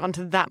if they've gone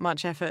to that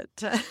much effort.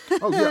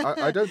 Oh yeah,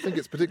 I don't think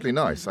it's particularly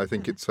nice. I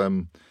think it's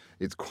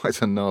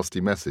quite a nasty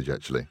message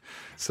actually,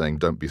 saying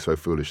don't be so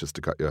foolish as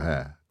to cut your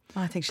hair.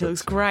 I think she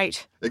looks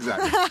great.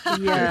 Exactly.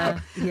 Yeah.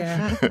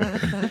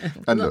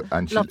 And look,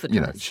 and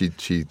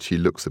she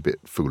looks a bit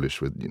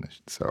foolish with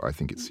So I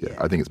think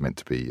I think it's meant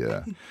to be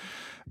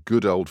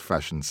good old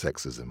fashioned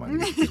sexism. I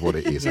think is what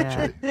it is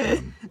actually.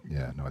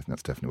 No, I think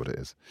that's definitely what it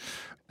is.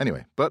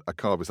 Anyway, but a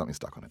card with something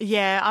stuck on it.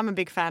 Yeah, I'm a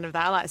big fan of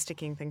that. I like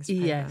sticking things to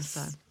paper. Yes.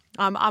 So.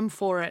 I'm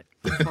for it.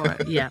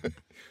 Yeah,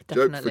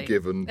 Joke definitely.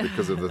 forgiven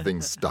because of the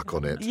things stuck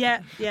on it.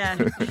 Yeah.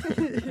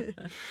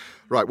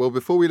 Right, well,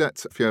 before we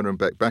let Fiona and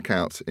Beck back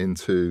out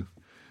into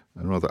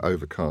a rather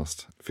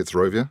overcast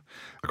Fitzrovia,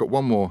 I've got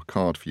one more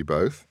card for you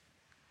both.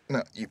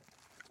 Now,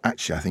 I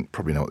think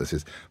probably know what this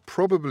is.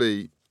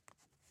 Probably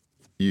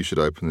you should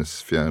open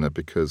this, Fiona,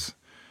 because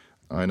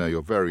I know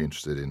you're very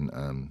interested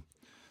in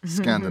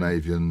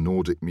Scandinavian,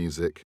 Nordic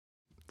music.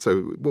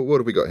 So what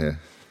have we got here?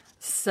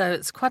 So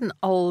it's quite an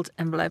old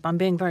envelope. I'm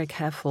being very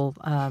careful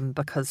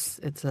because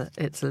it's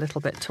a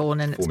little bit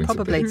torn, and it's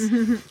probably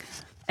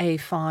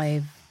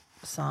A5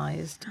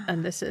 sized.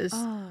 And this is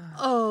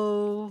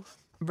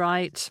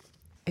right.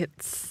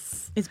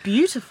 It's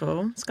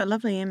beautiful. It's got a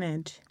lovely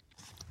image.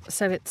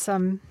 So it's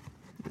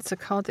a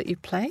card that you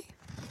play.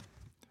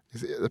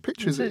 Is it, the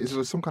picture is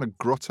it some kind of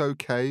grotto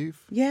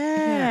cave?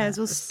 Yeah, it's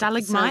all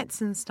stalagmites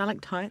and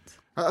stalactites.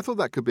 I thought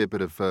that could be a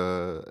bit of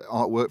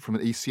artwork from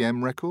an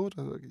ECM record.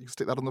 You can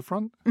stick that on the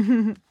front.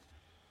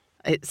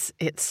 It's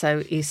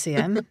so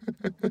ECM.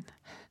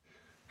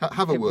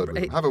 Have a word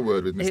with him. Have a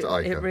word with Mr.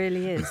 Eicher. It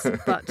really is.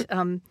 But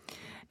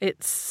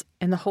it's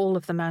in the Hall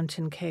of the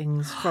Mountain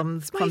Kings from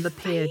the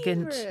Peer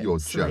Gynt. You're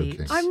suite.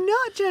 joking. I'm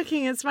not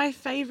joking. It's my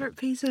favourite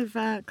piece of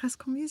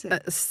classical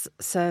music.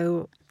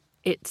 So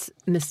it's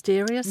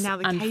mysterious Now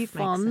the and cave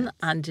fun makes sense.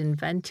 and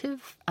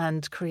inventive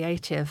and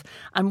creative.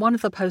 And one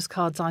of the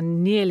postcards I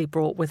nearly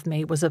brought with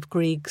me was of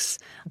Grieg's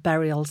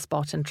burial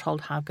spot in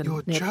Trollhaugen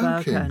You're near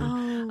joking.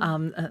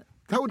 Bergen.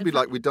 That would be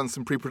like we'd done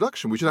some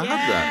pre-production. We should have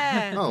had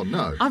that. Oh,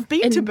 no. I've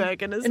been to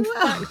Bergen as In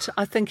well. fact,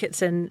 I think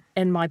it's in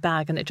my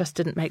bag and it just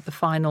didn't make the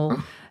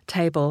final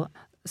table.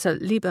 So,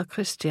 lieber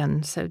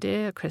Christian, so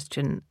dear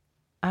Christian,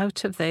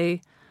 out of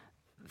the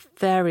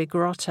fairy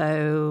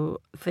grotto,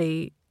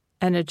 the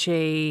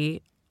energy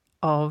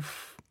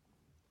of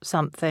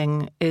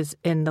something is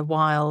in the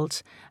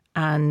wild,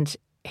 and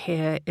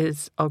here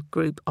is a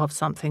group of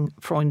something,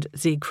 Freund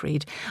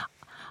Siegfried.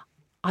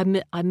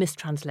 I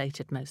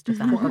mistranslated most of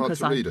that. Quite hard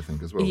to read, I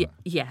think, as well.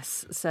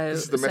 Yes. So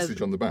This is the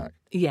message on the back.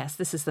 Yes,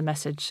 this is the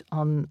message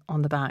on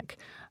the back.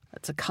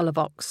 It's a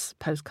Colourbox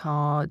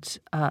postcard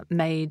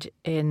made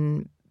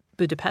in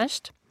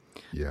Budapest.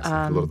 Yes,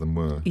 a lot of them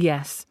were.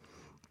 Yes.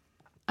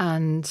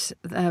 And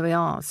there we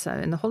are. So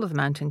in the Hall of the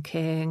Mountain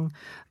King,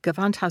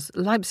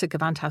 Leipzig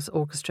Gewandhaus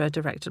Orchestra,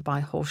 directed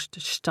by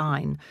Horst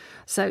Stein.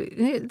 So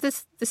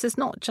this is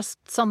not just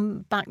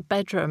some back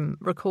bedroom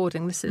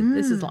recording. This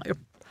is like a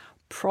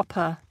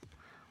proper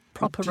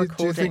recording.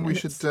 Do you think we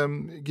should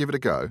give it a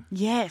go?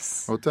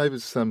 Yes. Well,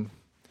 David's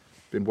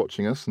been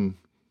watching us and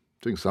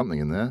doing something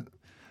in there.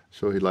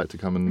 Sure, he'd like to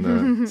come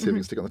and see if he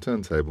can stick it on the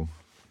turntable.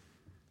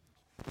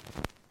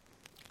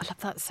 I love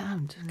that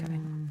sound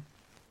going.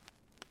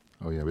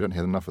 Oh, yeah, we don't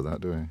hear enough of that,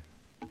 do we?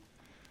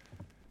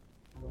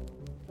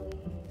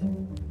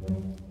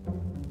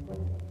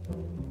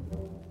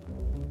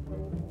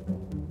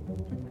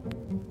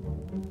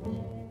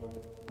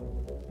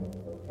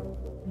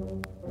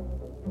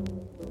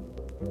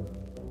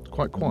 It's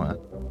quite quiet.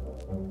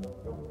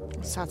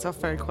 Starts off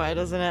very quiet,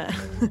 doesn't it?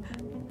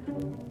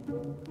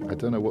 I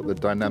don't know what the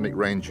dynamic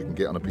range you can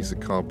get on a piece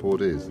of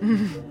cardboard is.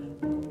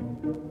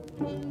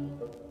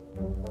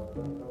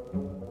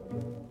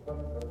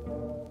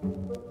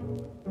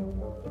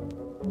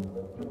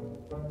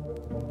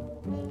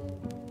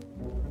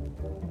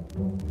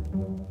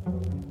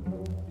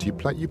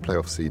 You play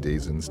off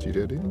CDs in the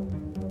studio, do you?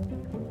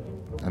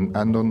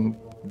 And on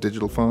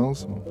digital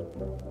files?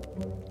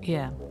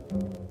 Yeah.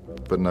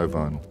 But no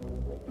vinyl?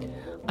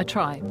 I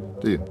try.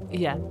 Do you?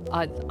 Yeah,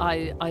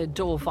 I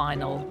adore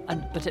vinyl,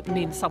 but it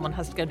means someone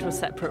has to go to a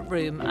separate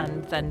room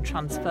and then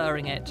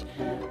transferring it.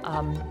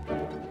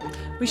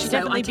 We should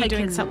definitely be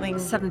doing in something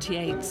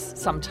 78s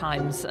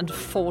sometimes and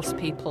force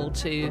people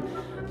to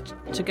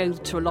go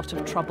to a lot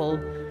of trouble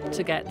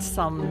to get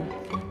some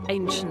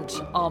ancient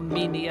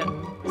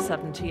Armenian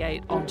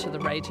 78 onto the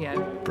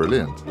radio.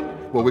 Brilliant.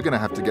 Well, we're going to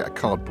have to get a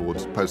cardboard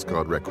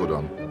postcard record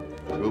on.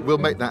 We'll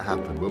make that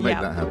happen. We'll make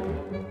that happen.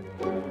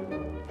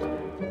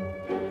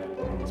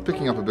 It's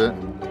picking up a bit.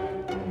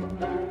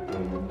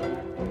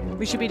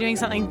 We should be doing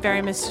something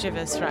very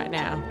mischievous right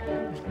now.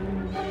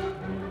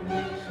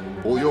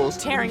 All yours.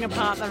 Tearing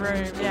apart the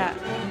room, yeah.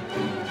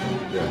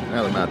 Yeah,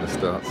 now the madness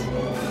starts.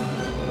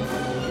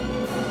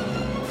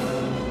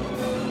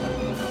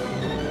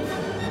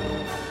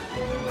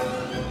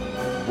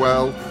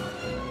 Well,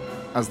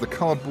 as the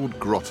cardboard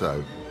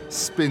grotto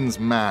spins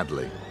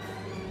madly,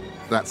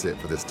 that's it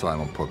for this time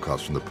on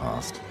Podcasts from the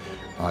Past.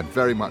 I'd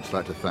very much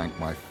like to thank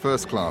my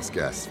first-class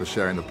guests for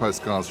sharing the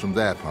postcards from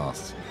their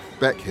pasts,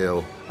 Beck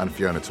Hill and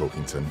Fiona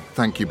Talkington.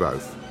 Thank you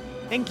both.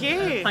 Thank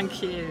you.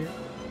 Thank you.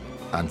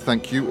 And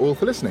thank you all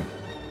for listening.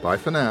 Bye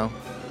for now.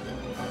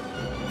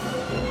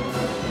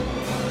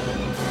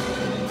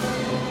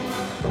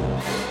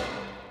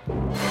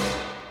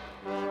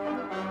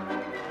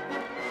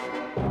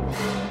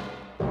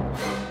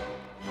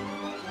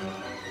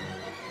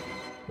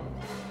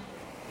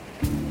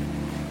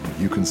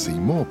 You can see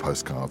more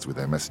postcards with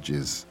their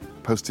messages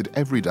posted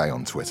every day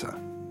on Twitter.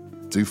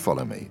 do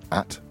follow me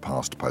at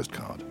Past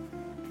Postcard.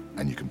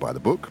 And you can buy the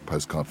book,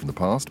 Postcard from the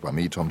Past, by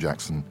me, Tom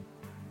Jackson,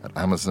 at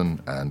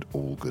Amazon and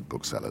all good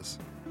booksellers.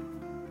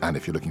 And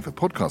if you're looking for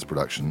podcast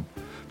production,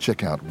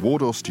 check out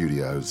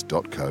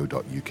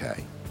wardorstudios.co.uk.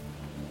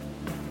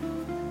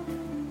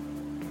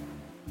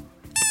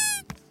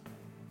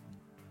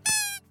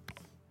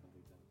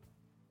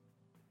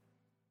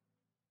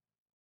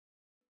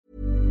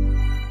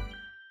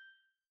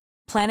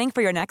 Planning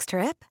for your next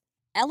trip?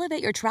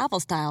 Elevate your travel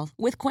style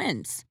with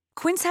Quince.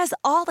 Quince has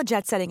all the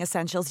jet-setting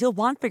essentials you'll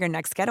want for your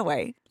next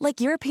getaway,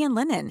 like European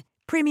linen,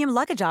 premium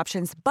luggage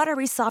options,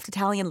 buttery soft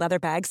Italian leather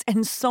bags,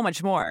 and so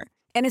much more.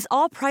 And is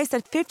all priced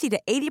at 50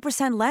 to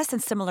 80% less than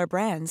similar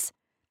brands.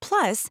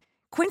 Plus,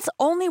 Quince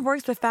only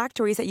works with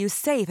factories that use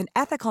safe and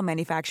ethical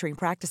manufacturing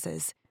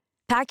practices.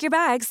 Pack your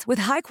bags with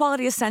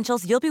high-quality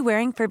essentials you'll be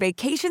wearing for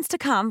vacations to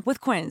come with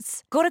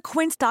Quince. Go to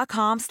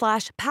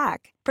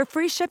quince.com/pack for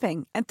free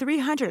shipping and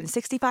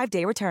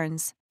 365-day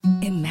returns.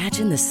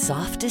 Imagine the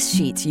softest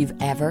sheets you've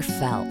ever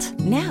felt.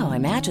 Now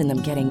imagine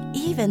them getting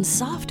even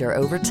softer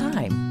over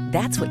time.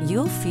 That's what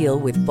you'll feel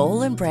with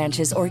Boll &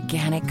 Branch's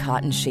organic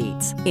cotton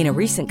sheets. In a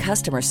recent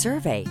customer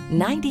survey,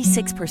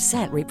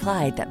 96%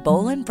 replied that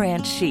Boll &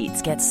 Branch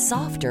sheets get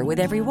softer with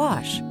every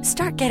wash.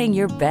 Start getting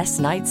your best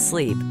night's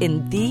sleep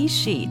in these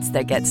sheets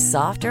that get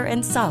softer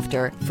and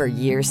softer for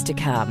years to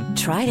come.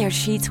 Try their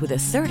sheets with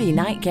a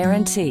 30-night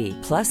guarantee.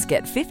 Plus,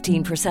 get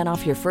 15%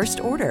 off your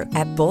first order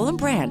at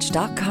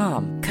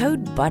bollandbranch.com.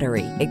 Code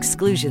BUTTERY.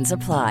 Exclusions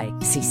apply.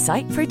 See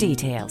site for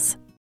details.